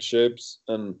blade shapes,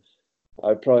 and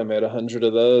I probably made 100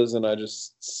 of those, and I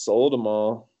just sold them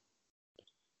all.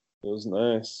 It was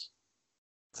nice.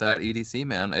 It's that EDC,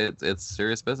 man. It's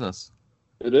serious business.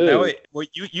 It is. Now, wait,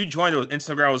 you joined when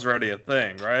Instagram was already a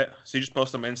thing, right? So you just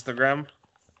post on Instagram?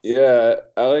 Yeah,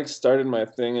 I started my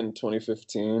thing in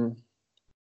 2015.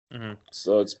 Mm-hmm.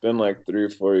 So it's been like 3 or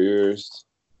 4 years.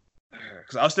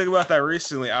 Because I was thinking about that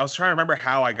recently. I was trying to remember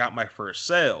how I got my first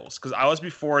sales. Because I was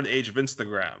before the age of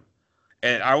Instagram.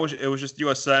 And it was just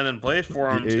USN and Blade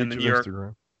forums in the New York.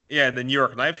 Instagram. Yeah, the New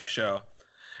York Knife Show.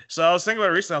 So I was thinking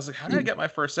about it recently. I was like, how did I get my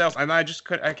first sales? And I just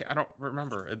I don't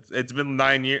remember. It's been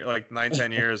 10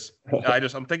 years.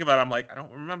 I'm thinking about it. I'm like, I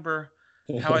don't remember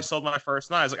how I sold my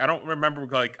first knives. Like, I don't remember,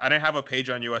 like, I didn't have a page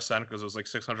on USN because it was like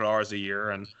 $600 a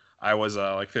year, and I was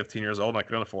like 15 years old and I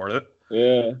couldn't afford it.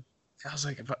 Yeah. I was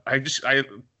like,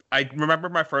 I remember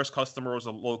my first customer was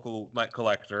a local knife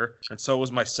collector, and so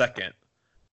was my second.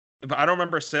 But I don't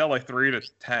remember a sale like 3 to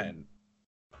 10.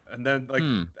 And then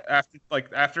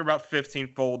after about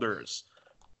 15 folders,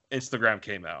 Instagram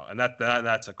came out, and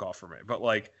that took off for me. But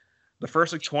like the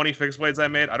first 20 fixed blades I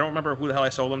made, I don't remember who the hell I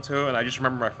sold them to, and I just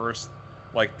remember my first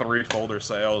 3 folder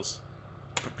sales.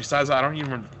 But besides that,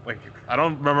 I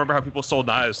don't remember how people sold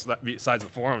knives besides the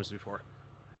forums before.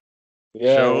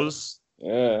 Yeah. Shows.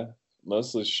 Yeah,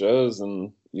 mostly shows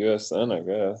and USN, I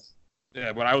guess.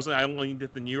 Yeah, but I only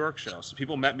did the New York show, so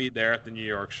people met me there at the New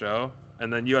York show,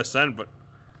 and then USN. But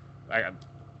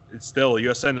it's still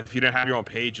USN. If you didn't have your own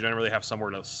page, you didn't really have somewhere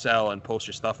to sell and post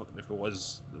your stuff. If it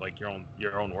was like your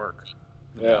own work.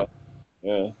 Yeah.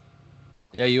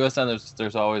 USN.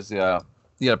 There's always you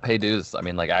gotta pay dues. I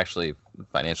mean, like, actually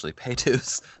financially pay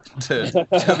dues to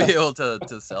be able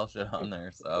to sell shit on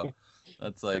there. So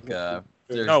that's like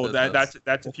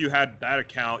that's if you had that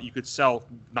account, you could sell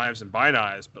knives and buy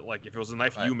knives. But like if it was a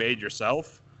knife you made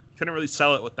yourself, you couldn't really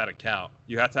sell it with that account.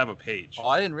 You had to have a page. Oh,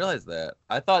 I didn't realize that.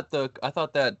 I thought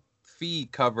that fee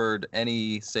covered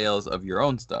any sales of your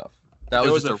own stuff. That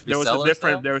was just a reseller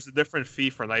sale? There was a different fee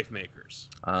for knife makers.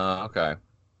 Okay.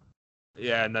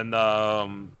 Yeah, and then I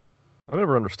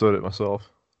never understood it myself.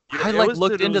 I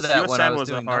looked into that when I was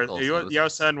doing Knuckles.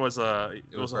 USN was a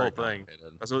whole thing.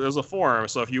 It was a forum.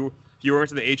 So if you were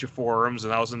into the age of forums,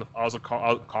 and I was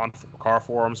car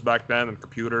forums back then, and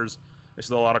computers. There's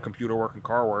still a lot of computer work and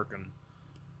car work, and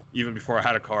even before I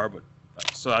had a car. But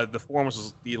so the forums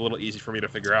was a little easy for me to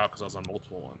figure out because I was on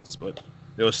multiple ones. But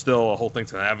it was still a whole thing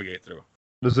to navigate through.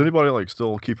 Does anybody like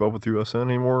still keep up with USN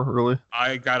anymore? Really?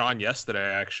 I got on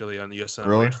yesterday actually on the USN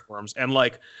Really? forums, and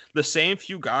like the same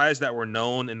few guys that were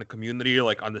known in the community,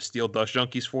 like on the Steel Dust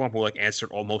Junkies forum, who like answered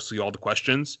mostly all the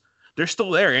questions, they're still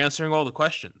there answering all the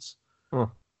questions. Huh.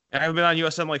 And I've been on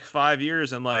USN like 5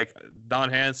 years, and like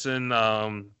Don Hansen,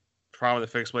 probably the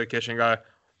Fixed Blade Kitchen guy,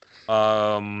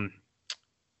 there's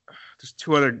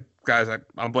two other guys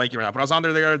I'm blanking right now, but I was on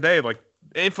there the other day. Like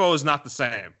the info is not the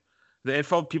same. The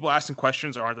info, people asking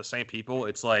questions aren't the same people.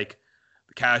 It's like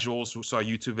the casuals who saw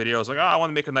YouTube videos, like, oh, I want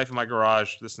to make a knife in my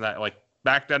garage, this and that. Like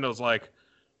back then, it was like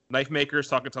knife makers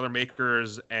talking to other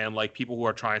makers, and like people who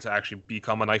are trying to actually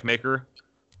become a knife maker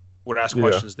would ask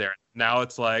questions there. Now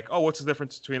it's like, oh, what's the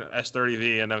difference between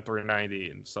S30V and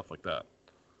M390 and stuff like that.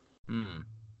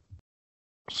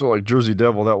 So like Jersey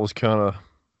Devil, that was kind of.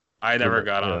 I never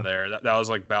got on there. That was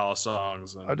like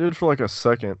balisongs. I did for like a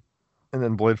second. And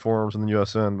then Blade forums and then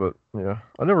USN, but yeah,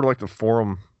 I never liked the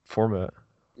forum format.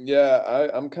 Yeah,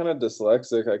 I'm kind of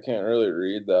dyslexic. I can't really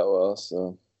read that well,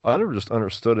 so I never just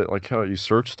understood it, like how you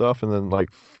search stuff and then like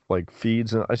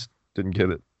feeds, and I just didn't get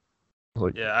it.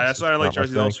 Like, yeah, that's why I like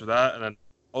Jersey Devils for that, and then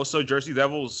also Jersey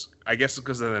Devils, I guess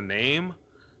because of the name.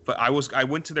 But I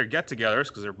went to their get-togethers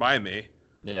because they're by me.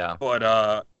 Yeah. But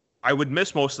I would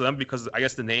miss most of them because I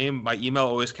guess the name, my email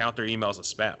always count their emails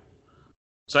as spam.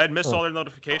 So I'd miss all their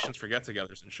notifications for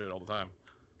get-togethers and shit all the time.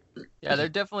 Yeah, they're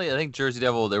definitely. I think Jersey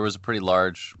Devil. There was a pretty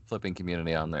large flipping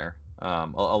community on there. A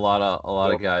lot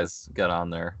of guys got on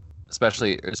there,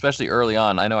 especially early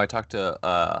on. I know I talked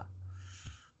to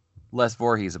Les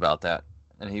Voorhees about that,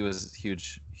 and he was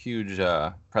huge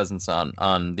presence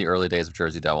on the early days of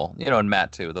Jersey Devil. You know, and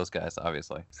Matt too. Those guys,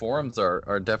 obviously. Forums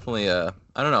are definitely I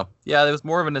don't know. Yeah, it was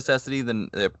more of a necessity than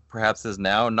it perhaps is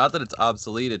now. Not that it's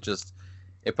obsolete. It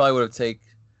probably would have taken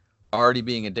already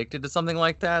being addicted to something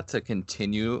like that to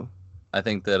continue. I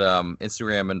think that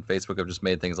Instagram and Facebook have just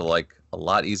made things a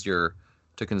lot easier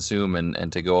to consume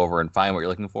and to go over and find what you're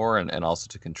looking for and also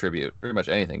to contribute pretty much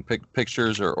anything,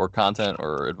 pictures or content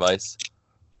or advice.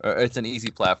 It's an easy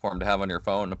platform to have on your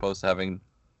phone opposed to having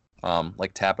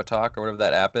like Tapatalk or whatever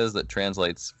that app is that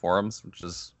translates forums, which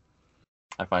is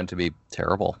I find to be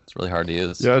terrible. It's really hard to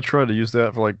use. Yeah, I tried to use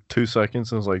that for like 2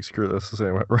 seconds and was like, screw this.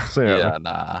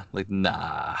 Nah.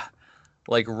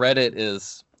 Like Reddit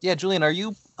is. Yeah, Julian, are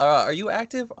you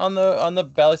active on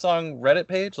the Balisong Reddit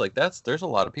page? Like there's a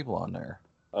lot of people on there.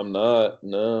 I'm not.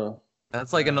 No.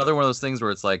 That's like another one of those things where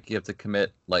it's like you have to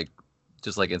commit, like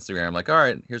just like Instagram. Like, all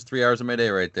right, here's 3 hours of my day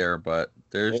right there. But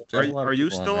there's a lot are of you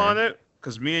people still on it?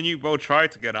 Because me and you both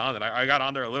tried to get on it. I got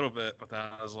on there a little bit, but then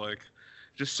I was like,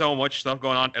 just so much stuff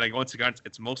going on, and like once again,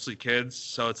 it's mostly kids,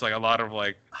 so it's like a lot of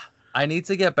like. I need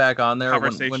to get back on there.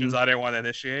 Conversations I didn't want to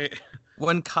initiate.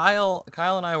 When Kyle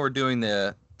and I were doing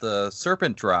the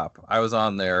serpent drop, I was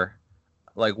on there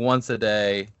like once a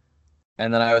day,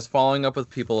 and then I was following up with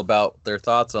people about their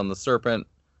thoughts on the serpent,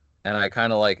 and I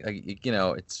kind of like,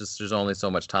 it's just there's only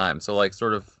so much time. So like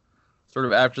sort of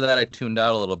after that, I tuned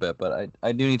out a little bit, but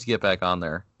I do need to get back on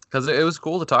there because it was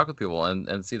cool to talk with people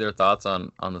and see their thoughts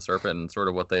on the serpent and sort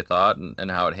of what they thought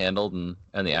and how it handled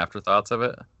and the afterthoughts of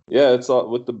it. Yeah, it's all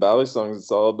with the balisongs.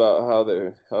 It's all about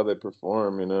how they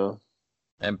perform, you know.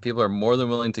 And people are more than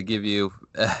willing to give you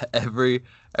every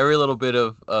little bit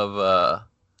of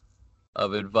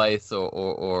advice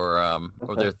or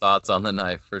their thoughts on the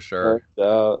knife for sure.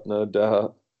 No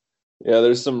doubt. Yeah,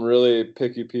 there's some really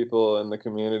picky people in the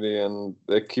community, and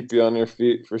they keep you on your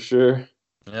feet for sure.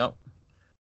 Yep.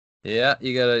 Yeah,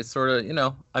 you gotta sort of, you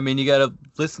gotta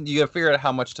listen. You gotta figure out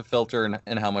how much to filter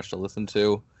and how much to listen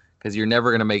to. Because you're never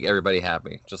going to make everybody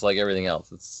happy, just like everything else.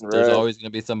 There's always going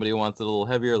to be somebody who wants it a little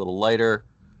heavier, a little lighter,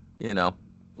 But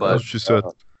that's what she said.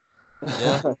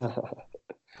 Yeah.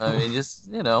 I mean,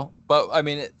 But I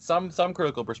mean, some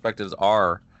critical perspectives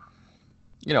are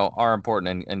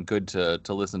important and good to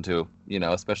listen to.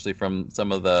 Especially from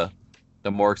some of the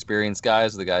more experienced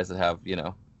guys, the guys that have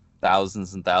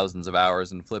thousands and thousands of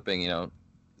hours in flipping.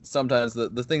 Sometimes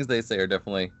the things they say are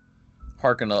definitely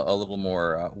harken a little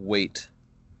more weight.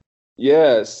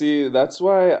 Yeah, see, that's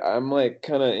why I'm like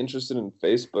kind of interested in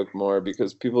Facebook more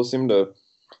because people seem to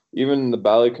even in the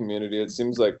Bally community, it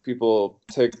seems like people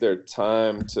take their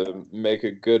time to make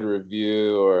a good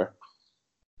review or,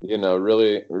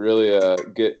 really, really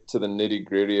get to the nitty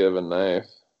gritty of a knife.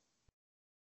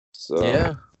 So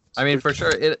yeah, I mean, for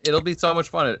sure, it'll be so much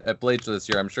fun at Blade Show this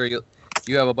year. I'm sure you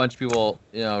have a bunch of people,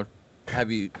 have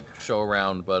you show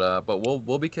around, but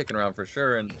we'll be kicking around for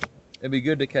sure, and it'd be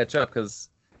good to catch up because,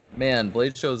 man,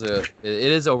 Blade Show's it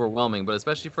is overwhelming, but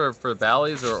especially for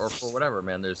Bally's or for whatever,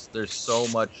 man. There's so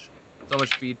much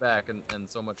feedback and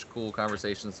so much cool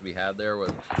conversations to be had there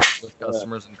with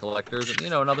customers and collectors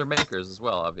and other makers as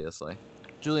well, obviously.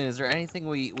 Julian, is there anything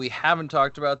we haven't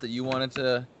talked about that you wanted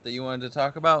to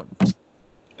talk about?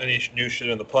 Any new shit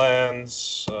in the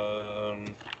plans? What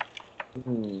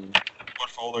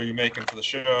folder are you making for the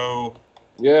show?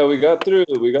 Yeah, we got through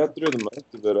the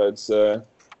most of it, I'd say.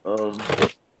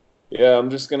 Yeah, I'm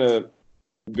just gonna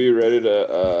be ready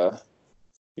to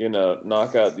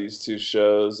knock out these 2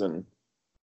 shows, and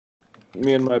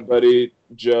me and my buddy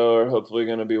Joe are hopefully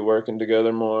gonna be working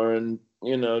together more and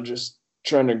just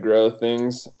trying to grow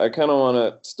things. I kind of want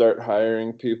to start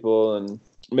hiring people and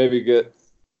maybe get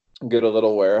a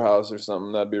little warehouse or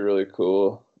something. That'd be really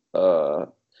cool.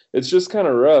 It's just kind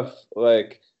of rough.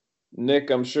 Like, Nick,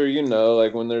 I'm sure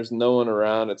like when there's no one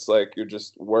around, it's like you're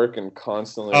just working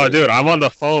constantly. Oh, dude, I'm on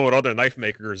the phone with other knife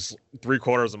makers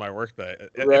 3/4 of my workday.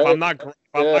 Right? If I'm not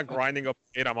grinding a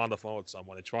blade, I'm on the phone with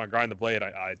someone. If you want to grind the blade,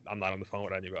 I'm not on the phone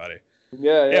with anybody.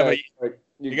 Yeah. But like,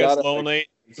 you guys lonely.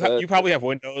 You probably have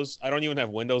windows. I don't even have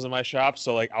windows in my shop,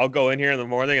 so like I'll go in here in the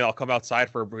morning and I'll come outside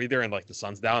for a breather and like the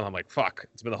sun's down. And I'm like, fuck,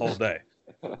 it's been the whole day.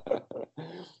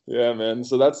 Yeah, man.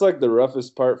 So that's like the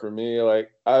roughest part for me.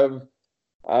 Like I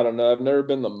don't know. I've never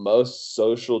been the most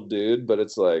social dude, but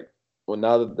it's like, well,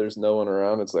 now that there's no one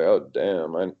around, it's like, oh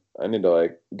damn, I need to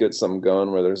like get something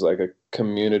going where there's like a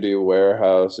community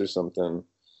warehouse or something.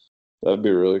 That'd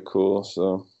be really cool.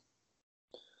 So.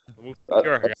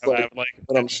 Sure, I have like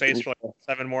space for like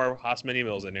 7 more Haas mini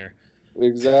mills in here.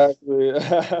 Exactly.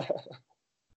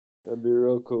 That'd be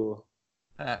real cool.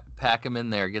 Pack them in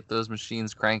there. Get those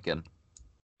machines cranking.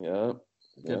 Yeah.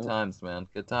 Good times, man.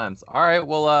 Good times. All right.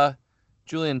 Well,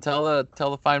 Julian, tell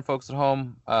the fine folks at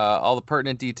home all the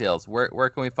pertinent details. Where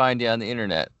can we find you on the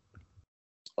internet?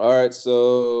 All right.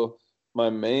 So my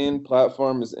main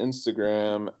platform is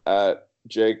Instagram at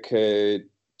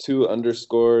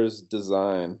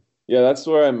JK2_design. Yeah, that's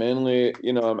where I mainly,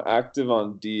 I'm active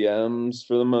on DMs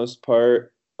for the most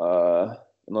part.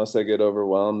 Unless I get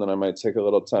overwhelmed, then I might take a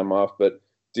little time off. But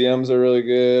DMs are really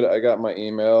good. I got my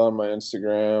email on my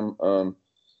Instagram.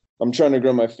 I'm trying to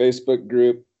grow my Facebook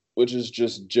group, which is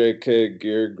just JK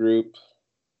Gear Group.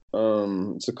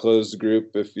 It's a closed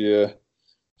group. If you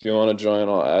want to join,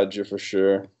 I'll add you for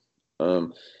sure.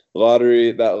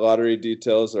 Lottery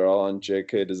details are all on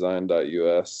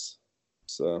jkdesign.us.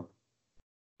 So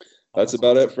that's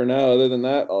about it for now. Other than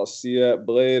that, I'll see you at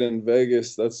Blade in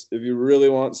Vegas. That's if you really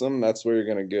want something, that's where you're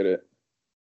gonna get it.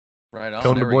 Right on.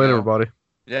 Come to Blade, everybody.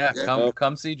 Yeah,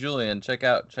 come see Julian. Check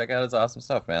out his awesome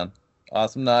stuff, man.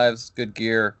 Awesome knives, good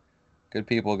gear, good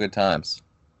people, good times.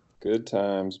 Good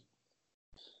times.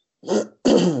 Yeah.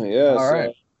 All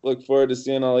right. Look forward to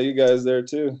seeing all you guys there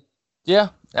too. Yeah,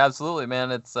 absolutely, man.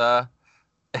 It's gonna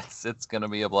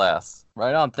be a blast.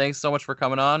 Right on. Thanks so much for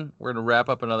coming on. We're gonna wrap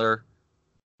up another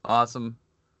awesome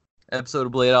episode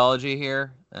of Bladeology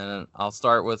here, and I'll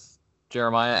start with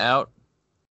Jeremiah out.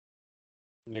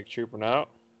 Nick Trooper out.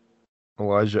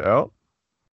 Elijah out.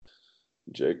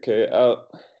 JK out.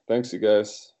 Thanks, you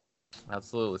guys.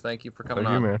 Absolutely. Thank you for coming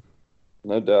on. On. You, man.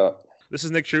 No doubt. This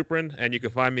is Nick Trooperin, and you can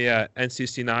find me at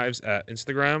NCC Knives at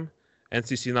Instagram,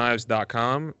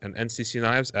 nccknives.com, and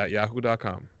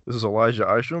nccKnives@yahoo.com. This is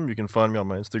Elijah Isham. You can find me on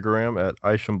my Instagram at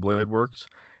Isham Bladeworks,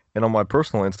 and on my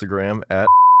personal Instagram at...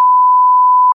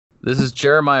 This is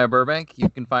Jeremiah Burbank. You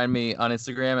can find me on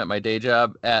Instagram at my day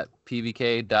job at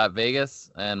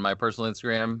pvk.vegas, and my personal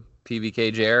Instagram,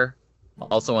 pvkjer.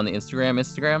 Also on the Instagram.